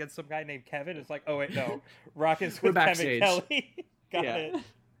match against some guy named Kevin? It's like, oh wait, no. Rock is with Kevin Kelly. Got it.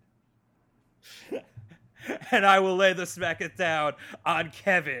 And I will lay the smack it down on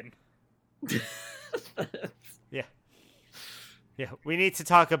Kevin. Yeah. Yeah, we need to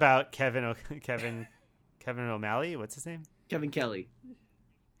talk about Kevin O'Malley. What's his name? Kevin Kelly.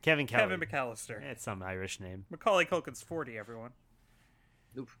 Kevin McAllister. It's some Irish name. Macaulay Culkin's 40, everyone.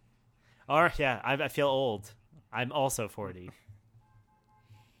 Oop. Or yeah, I feel old. I'm also 40.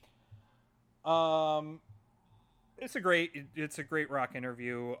 It's a great Rock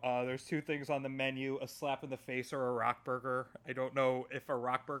interview. There's two things on the menu: a slap in the face or a Rock burger. I don't know if a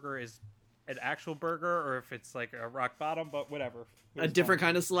Rock burger is an actual burger or if it's like a rock bottom, but whatever. A different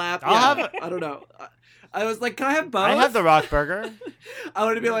kind of slap. I don't know. I was like, can I have both? I have the Rock burger. I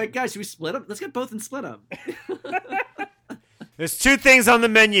want to be like, guys, should we split them? Let's get both and split them. There's two things on the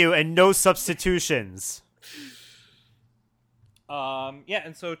menu and no substitutions. Yeah,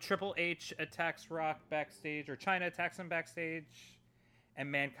 and so Triple H attacks Rock backstage, or China attacks him backstage, and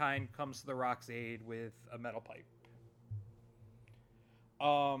Mankind comes to the Rock's aid with a metal pipe.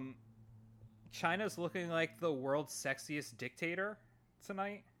 China's looking like the world's sexiest dictator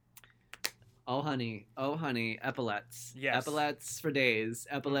tonight. Oh honey, epaulets. Yes. Epaulets for days.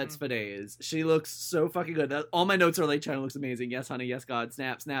 Epaulets for days. She looks so fucking good. All my notes are like, China looks amazing. Yes, honey. Yes, God.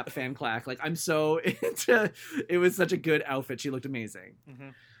 Snap, snap, fan clack. Like, I'm so into. It was such a good outfit. She looked amazing.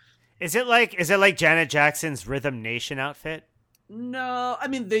 Mm-hmm. Is it like Janet Jackson's Rhythm Nation outfit? No, I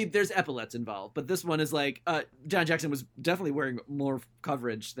mean there's epaulets involved, but this one is like Janet Jackson was definitely wearing more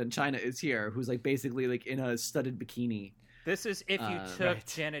coverage than China is here, who's like basically like in a studded bikini. This is if you took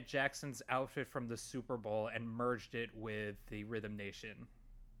Janet Jackson's outfit from the Super Bowl and merged it with the Rhythm Nation.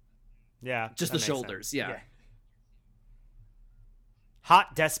 Yeah. Just the shoulders, yeah.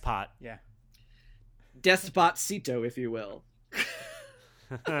 Hot despot. Yeah. Despotcito, if you will.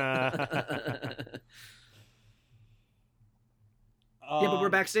 Yeah, but we're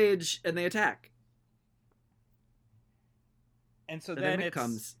backstage and they attack. And so And then Mick it's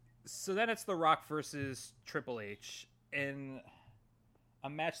comes. so then it's The Rock versus Triple H in a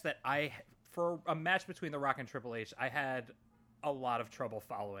match that for a match between The Rock and Triple H, I had a lot of trouble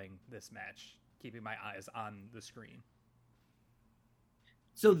following this match, keeping my eyes on the screen.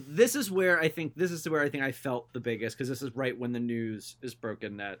 So this is where I think I felt the biggest, because this is right when the news is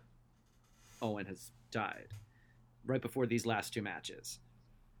broken that Owen has died, right before these last two matches.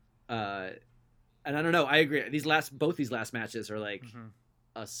 And I don't know, I agree. Both these last matches are like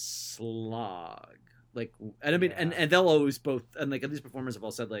a slog. Like, and I mean, Yeah. and they'll always both, and like these performers have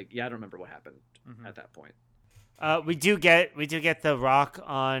all said like, yeah, I don't remember what happened at that point. We do get The Rock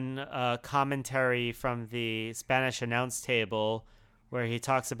on commentary from the Spanish announce table, where he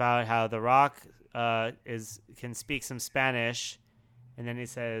talks about how The Rock can speak some Spanish, and then he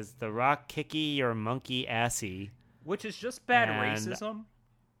says, "The Rock kicky your monkey assy," Which is just bad And- racism.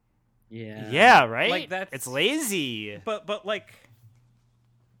 Yeah, right. Like, that's- it's lazy. But like,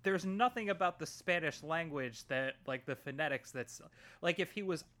 there's nothing about the Spanish language that, like, the phonetics that's like, if he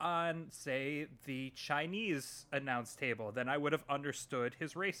was on, say, the Chinese announce table, then I would have understood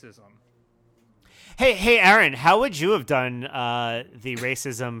his racism. Hey, Aaron, how would you have done the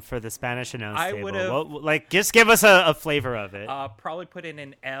racism for the Spanish announce I table? would've- Just give us a flavor of it. Probably put in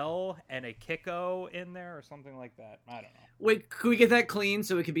an L and a Kiko in there or something like that. I don't know. Wait, could we get that clean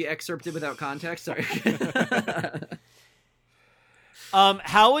so it can be excerpted without context? Sorry.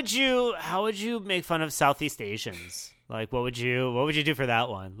 How would you make fun of Southeast Asians? Like, what would you do for that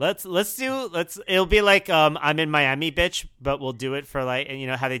one? It'll be like I'm in Miami, bitch, but we'll do it for, like, you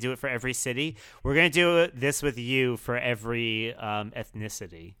know how they do it for every city. We're gonna do this with you for every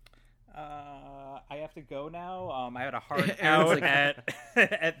ethnicity. I have to go now. I had a hard Aaron's out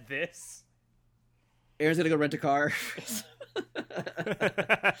like- at this. Aaron's gonna go rent a car. So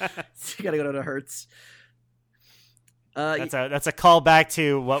you gotta go to Hertz. That's a callback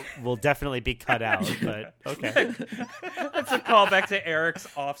to what will definitely be cut out. But okay. That's a callback to Eric's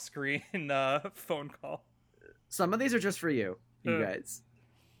off-screen phone call. Some of these are just for you guys.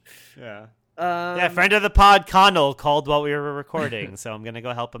 Yeah. Um, Yeah, friend of the pod, Connell, called while we were recording, so I'm gonna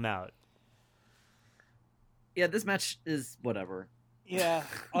go help him out. Yeah, this match is whatever. Yeah.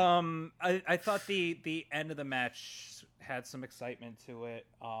 I thought the end of the match had some excitement to it.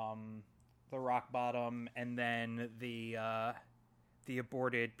 The rock bottom, and then the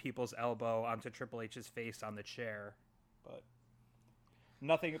aborted people's elbow onto Triple H's face on the chair, but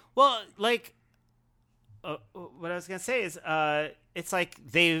nothing. Well, like, what I was gonna say is, it's like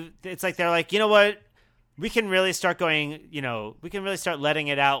they're like, you know what, we can really start letting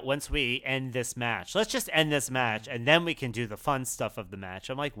it out once we end this match. Let's just end this match, and then we can do the fun stuff of the match.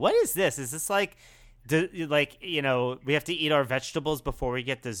 I'm like, what is this? Is this like, we have to eat our vegetables before we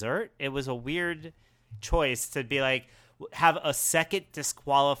get dessert? It was a weird choice to be like, have a second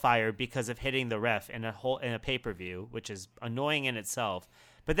disqualifier because of hitting the ref in a pay-per-view, which is annoying in itself.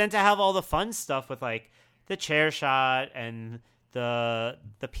 But then to have all the fun stuff with, like, the chair shot and the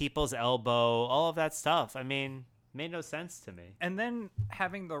people's elbow, all of that stuff, I mean, made no sense to me. And then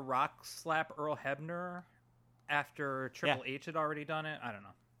having The Rock slap Earl Hebner after Triple H had already done it, I don't know.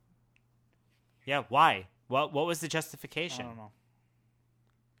 Yeah, why? What was the justification? I don't know.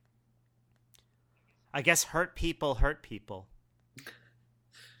 I guess hurt people hurt people.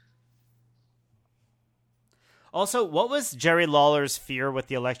 Also, what was Jerry Lawler's fear with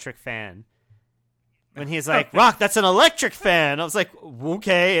the electric fan? When he's like, Rock, that's an electric fan. I was like,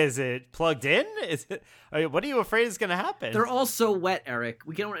 okay, is it plugged in? What are you afraid is going to happen? They're all so wet, Eric.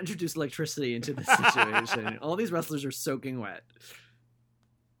 We can't introduce electricity into this situation. All these wrestlers are soaking wet.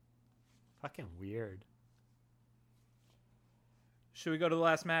 Fucking weird. Should we go to the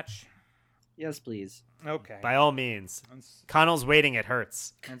last match? Yes, please. Okay. By all means. Connell's waiting. It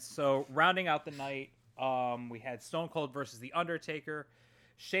hurts. And so, rounding out the night, we had Stone Cold versus The Undertaker.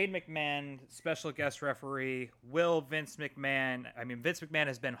 Shane McMahon, special guest referee. Vince McMahon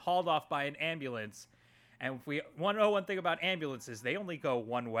has been hauled off by an ambulance. And if we want to know one thing about ambulances, they only go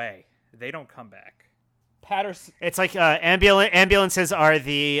one way. They don't come back. Patterson. It's like ambulances are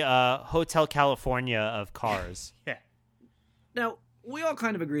the Hotel California of cars. Yeah. Now, we all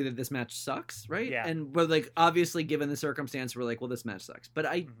kind of agree that this match sucks, right? Yeah. And we're like, obviously, given the circumstance, we're like, well, this match sucks. But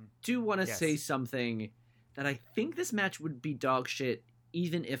I do want to say something that I think this match would be dog shit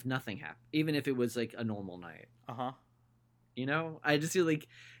even if nothing happened, even if it was like a normal night. Uh-huh. You know, I just feel like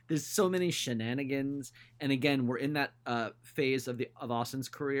there's so many shenanigans, and again, we're in that phase of Austin's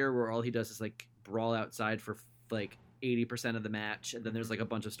career where all he does is like brawl outside for like 80% of the match, and then there's like a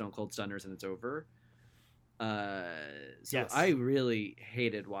bunch of Stone Cold Stunners and it's over. So Yes. I really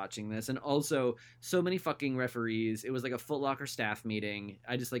hated watching this, and also so many fucking referees. It was like a Foot Locker staff meeting.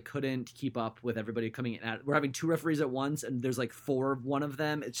 I just like couldn't keep up with everybody coming in. We're having 2 referees at once, and there's like 4 of one of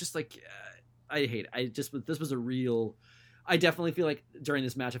them. It's just like I hate it. This was a real. I definitely feel like during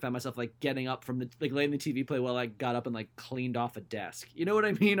this match I found myself like getting up from the like letting the TV play while I got up and like cleaned off a desk. You know what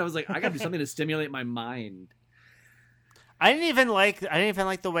I mean? I was like, I gotta do something to stimulate my mind. I didn't even like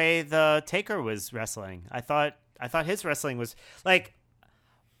the way the Taker was wrestling. I thought his wrestling was like,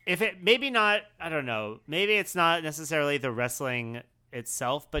 if it maybe not, I don't know, maybe it's not necessarily the wrestling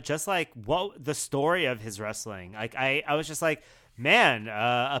itself, but just like what the story of his wrestling. Like I was just like, man,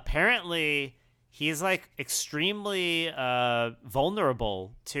 apparently he's like extremely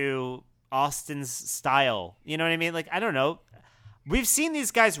vulnerable to Austin's style. You know what I mean? Like, I don't know. We've seen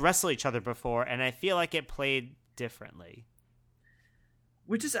these guys wrestle each other before, and I feel like it played differently.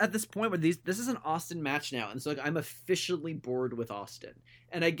 We're just at this point where this is an Austin match now, and so like I'm officially bored with Austin.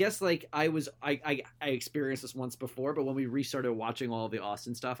 And I guess like I experienced this once before, but when we restarted watching all of the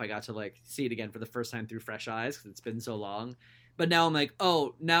Austin stuff, I got to like see it again for the first time through fresh eyes because it's been so long. But now I'm like,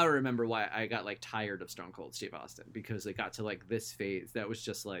 oh, now I remember why I got like tired of Stone Cold Steve Austin, because it got to like this phase that was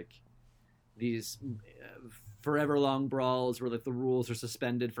just like these forever long brawls where like the rules are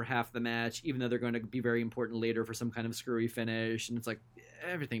suspended for half the match, even though they're going to be very important later for some kind of screwy finish, and it's like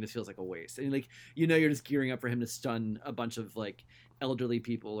everything just feels like a waste. And like, you know, you're just gearing up for him to stun a bunch of like elderly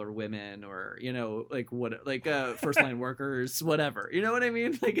people or women or, you know, like what, like first line workers, whatever. You know what I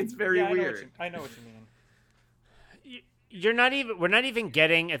mean? Like, it's very weird. I know what you mean. We're not even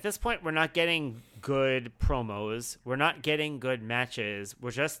getting, at this point, we're not getting good promos. We're not getting good matches.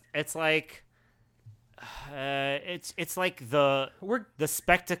 It's like, it's like the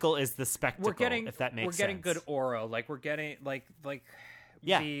spectacle is the spectacle. If that makes sense. We're getting good aura. Like we're getting like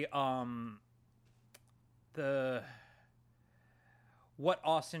yeah. the what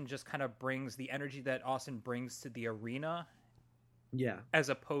Austin just kind of brings, the energy that Austin brings to the arena. Yeah. As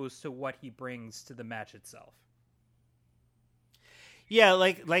opposed to what he brings to the match itself. Yeah,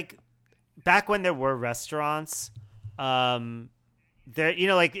 like back when there were restaurants, there, you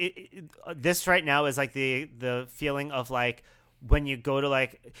know, like this right now is like the feeling of like when you go to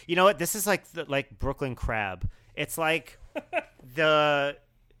like, you know what, this is like like Brooklyn Crab. It's like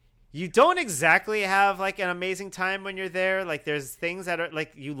you don't exactly have like an amazing time when you're there. Like there's things that are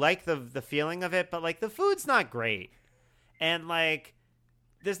like you like the feeling of it, but like the food's not great, and like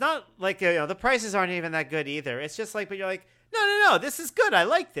there's not like, you know, the prices aren't even that good either. It's just like, but you're like, no, this is good. I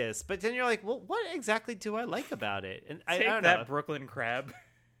like this. But then you're like, well, what exactly do I like about it? And Take I don't that know. Brooklyn Crab.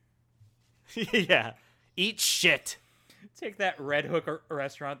 Yeah. Eat shit. Take that Red Hook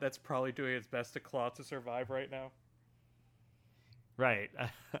restaurant that's probably doing its best to claw to survive right now. Right.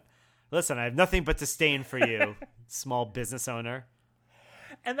 Listen, I have nothing but disdain for you, small business owner.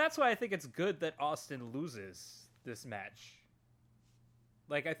 And that's why I think it's good that Austin loses this match.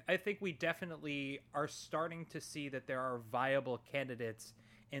 Like, I think we definitely are starting to see that there are viable candidates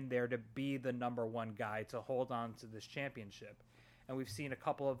in there to be the number one guy to hold on to this championship. And we've seen a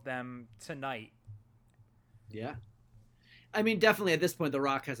couple of them tonight. Yeah. I mean, definitely at this point, The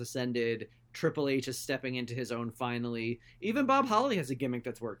Rock has ascended. Triple H is stepping into his own finally. Even Bob Holly has a gimmick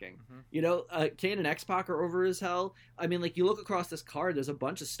that's working. Mm-hmm. You know, Kane and X-Pac are over as hell. I mean, like, you look across this card, there's a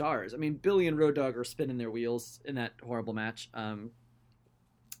bunch of stars. I mean, Billy and Road Dogg are spinning their wheels in that horrible match.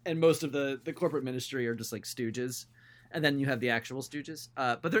 And most of the corporate ministry are just like stooges. And then you have the actual stooges.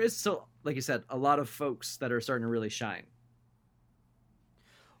 But there is still, like you said, a lot of folks that are starting to really shine.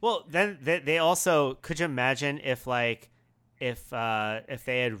 Well, then they also, could you imagine if they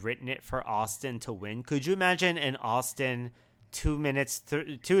had written it for Austin to win? Could you imagine an Austin 2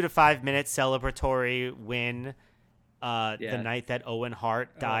 to 5 minute celebratory win the night that Owen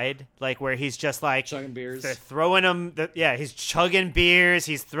Hart died? Like where he's just like chugging beers, they're throwing him. He's chugging beers.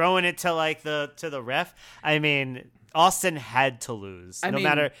 He's throwing it to like to the ref. I mean, Austin had to lose. No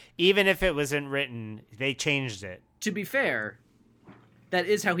matter, even if it wasn't written, they changed it. To be fair, that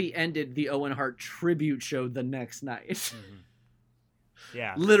is how he ended the Owen Hart tribute show the next night. Mm-hmm.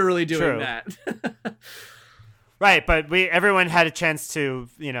 Yeah, literally doing that. Right, but everyone had a chance to,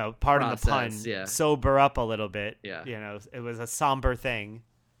 you know, pardon the pun, sober up a little bit. Yeah, you know, it was a somber thing.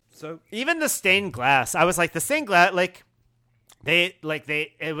 So even the stained glass, I was like, the stained glass,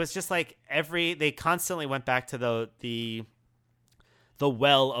 it was just like they constantly went back to the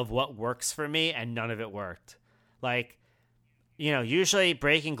well of what works for me, and none of it worked. Like, you know, usually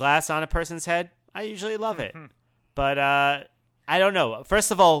breaking glass on a person's head, I usually love it, but I don't know.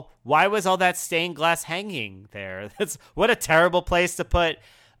 First of all, why was all that stained glass hanging there? What a terrible place to put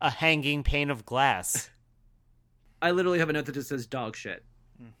a hanging pane of glass. I literally have a note that just says dog shit.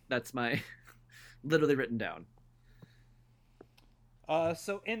 That's my literally written down.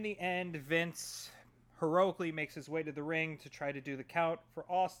 So in the end, Vince heroically makes his way to the ring to try to do the count for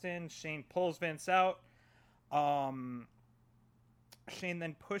Austin. Shane pulls Vince out. Shane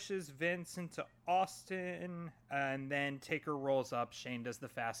then pushes Vince into Austin, and then Taker rolls up. Shane does the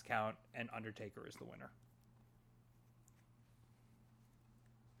fast count, and Undertaker is the winner.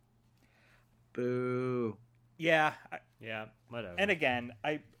 Boo. Yeah. Yeah, whatever. And again,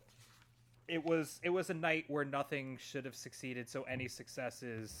 it was a night where nothing should have succeeded, so any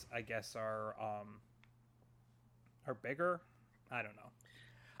successes, I guess, are bigger. I don't know.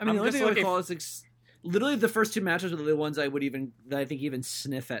 I mean, the only thing I would call is literally the first two matches are the onnes that I think even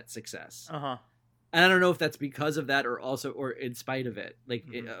sniff at success. Uh-huh. And I don't know if that's because of that or in spite of it,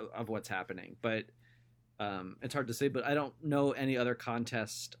 of what's happening. But it's hard to say. But I don't know any other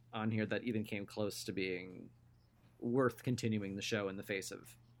contest on here that even came close to being worth continuing the show in the face of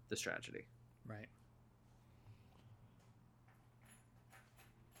this tragedy. Right.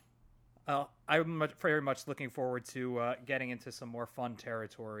 I'm very much looking forward to getting into some more fun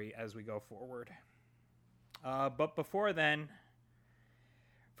territory as we go forward. But before then,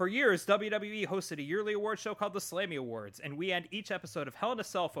 for years, WWE hosted a yearly award show called the Slammy Awards, and we end each episode of Hell in a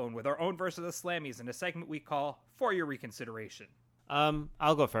Cell Phone with our own version of the Slammies in a segment we call For Your Reconsideration.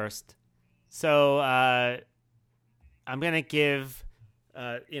 I'll go first. So, I'm going to give,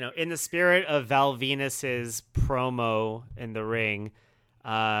 in the spirit of Val Venus's promo in the ring,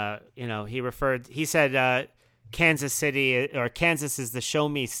 he said Kansas City or Kansas is the show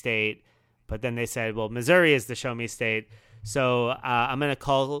me state, but then they said, well, Missouri is the show me state. So I'm gonna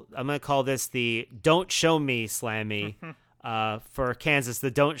call this the Don't Show Me Slammy for Kansas,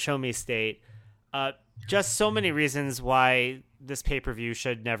 the Don't Show Me state. Just so many reasons why this pay-per-view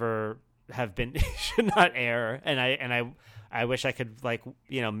should never have been should not air, and I wish I could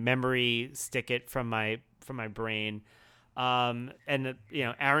memory stick it from my brain.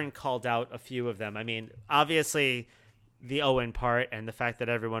 Aaron called out a few of them. I mean, obviously the Owen part and the fact that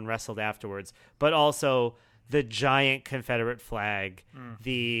everyone wrestled afterwards, but also the giant Confederate flag,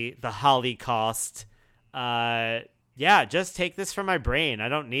 the Holocaust. Just take this from my brain. I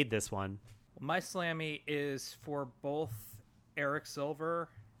don't need this one. My Slammy is for both Eric Silver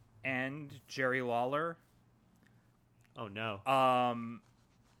and Jerry Lawler. Oh no.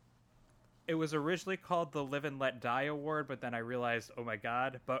 It was originally called the Live and Let Die Award, but then I realized, oh my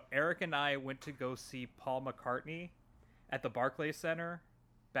god. But Eric and I went to go see Paul McCartney at the Barclays Center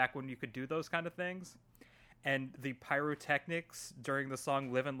back when you could do those kind of things. And the pyrotechnics during the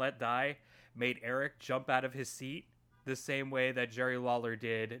song Live and Let Die made Eric jump out of his seat the same way that Jerry Lawler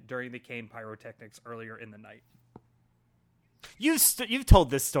did during the Kane pyrotechnics earlier in the night. You've told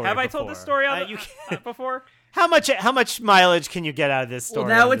this story. Have before. I told this story before? How much mileage can you get out of this story?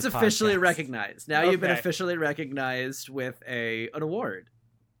 Well, now it's officially podcast? recognized. Now you've been officially recognized with an award.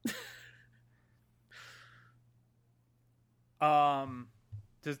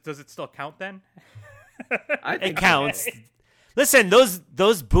 Does it still count then? I think it counts. Listen,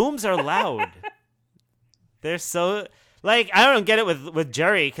 those booms are loud. They're so I don't get it with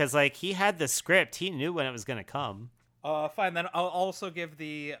Jerry because he had the script. He knew when it was gonna come. Fine. Then I'll also give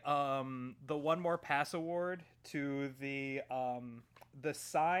the One More Pass award to the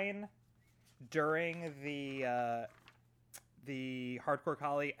sign during the Hardcore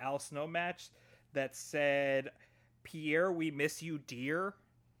Holly Al Snow match that said, "Pierre, we miss you, dear."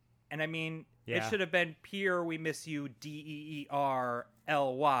 And I mean, It should have been Pierre, we miss you, DEERLY,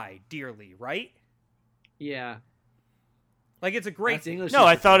 dearly, right? Yeah. It's a great English. No,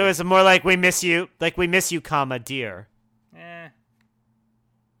 I thought it was more like we miss you, comma, dear.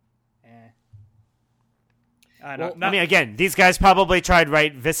 I don't know. I mean, again, these guys probably tried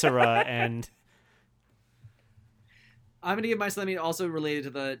write Viscera and. I'm gonna give my Slammy also related to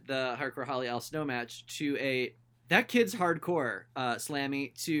the Hardcore Holly Al Snow match to that kid's hardcore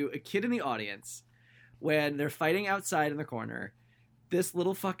Slammy to a kid in the audience when they're fighting outside in the corner. This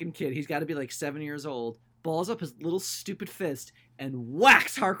little fucking kid, he's got to be 7 years old, balls up his little stupid fist and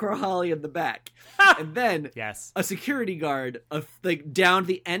whacks Hardcore Holly in the back. And then a security guard down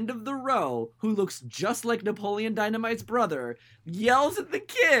the end of the row who looks just like Napoleon Dynamite's brother yells at the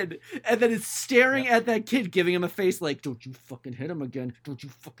kid and then is staring at that kid, giving him a face like, "Don't you fucking hit him again. Don't you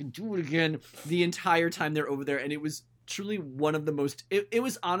fucking do it again," the entire time they're over there. And it was truly one of the most, it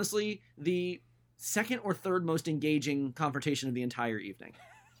was honestly the second or third most engaging confrontation of the entire evening.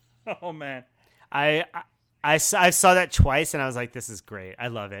 Oh man. I saw that twice, and I was like, "This is great. I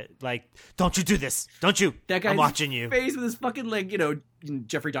love it." Like, don't you do this? Don't you? That guy's I'm watching you. face with his fucking like,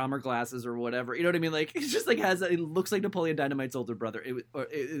 Jeffrey Dahmer glasses or whatever. You know what I mean? Like, it's just like it looks like Napoleon Dynamite's older brother. It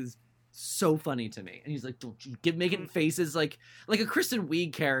is so funny to me. And he's like, "Don't you making faces like a Kristen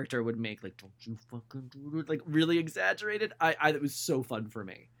Wiig character would make, like, don't you fucking do it," like really exaggerated. It was so fun for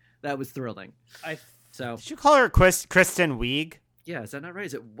me. That was thrilling. Did you call her Kristen Wiig? Yeah, is that not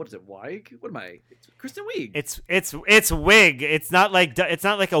right? What is it? Wiig? What am I? It's Kristen Wiig. It's Wig. It's not like a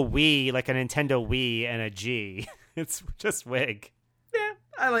Wii, like a Nintendo Wii and a G. It's just Wig. Yeah,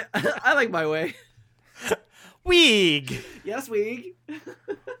 I like my way. Wiig. Yes, Wiig.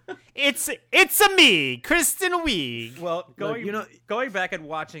 It's a me, Kristen Wiig. Well, going back and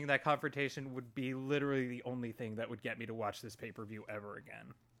watching that confrontation would be literally the only thing that would get me to watch this pay-per-view ever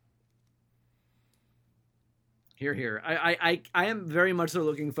again. Here. I am very much so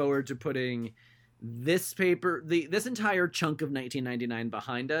looking forward to putting this entire chunk of 1999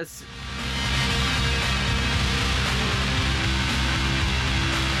 behind us.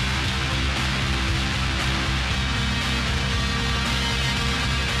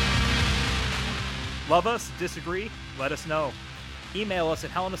 Love us? Disagree? Let us know. Email us at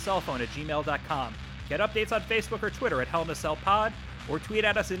hellinacellphone@gmail.com. Get updates on Facebook or Twitter at hellinacellpod, or tweet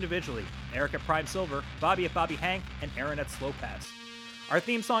at us individually. Eric at Prime Silver, Bobby at Bobby Hank, and Aaron at Slow Pass. Our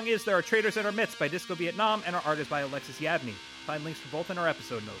theme song is There Are Traitors in Our Midst by Disco Vietnam, and our art is by Alexis Yavny. Find links for both in our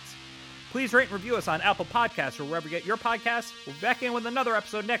episode notes. Please rate and review us on Apple Podcasts or wherever you get your podcasts. We'll be back in with another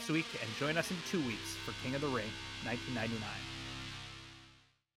episode next week, and join us in 2 weeks for King of the Ring 1999.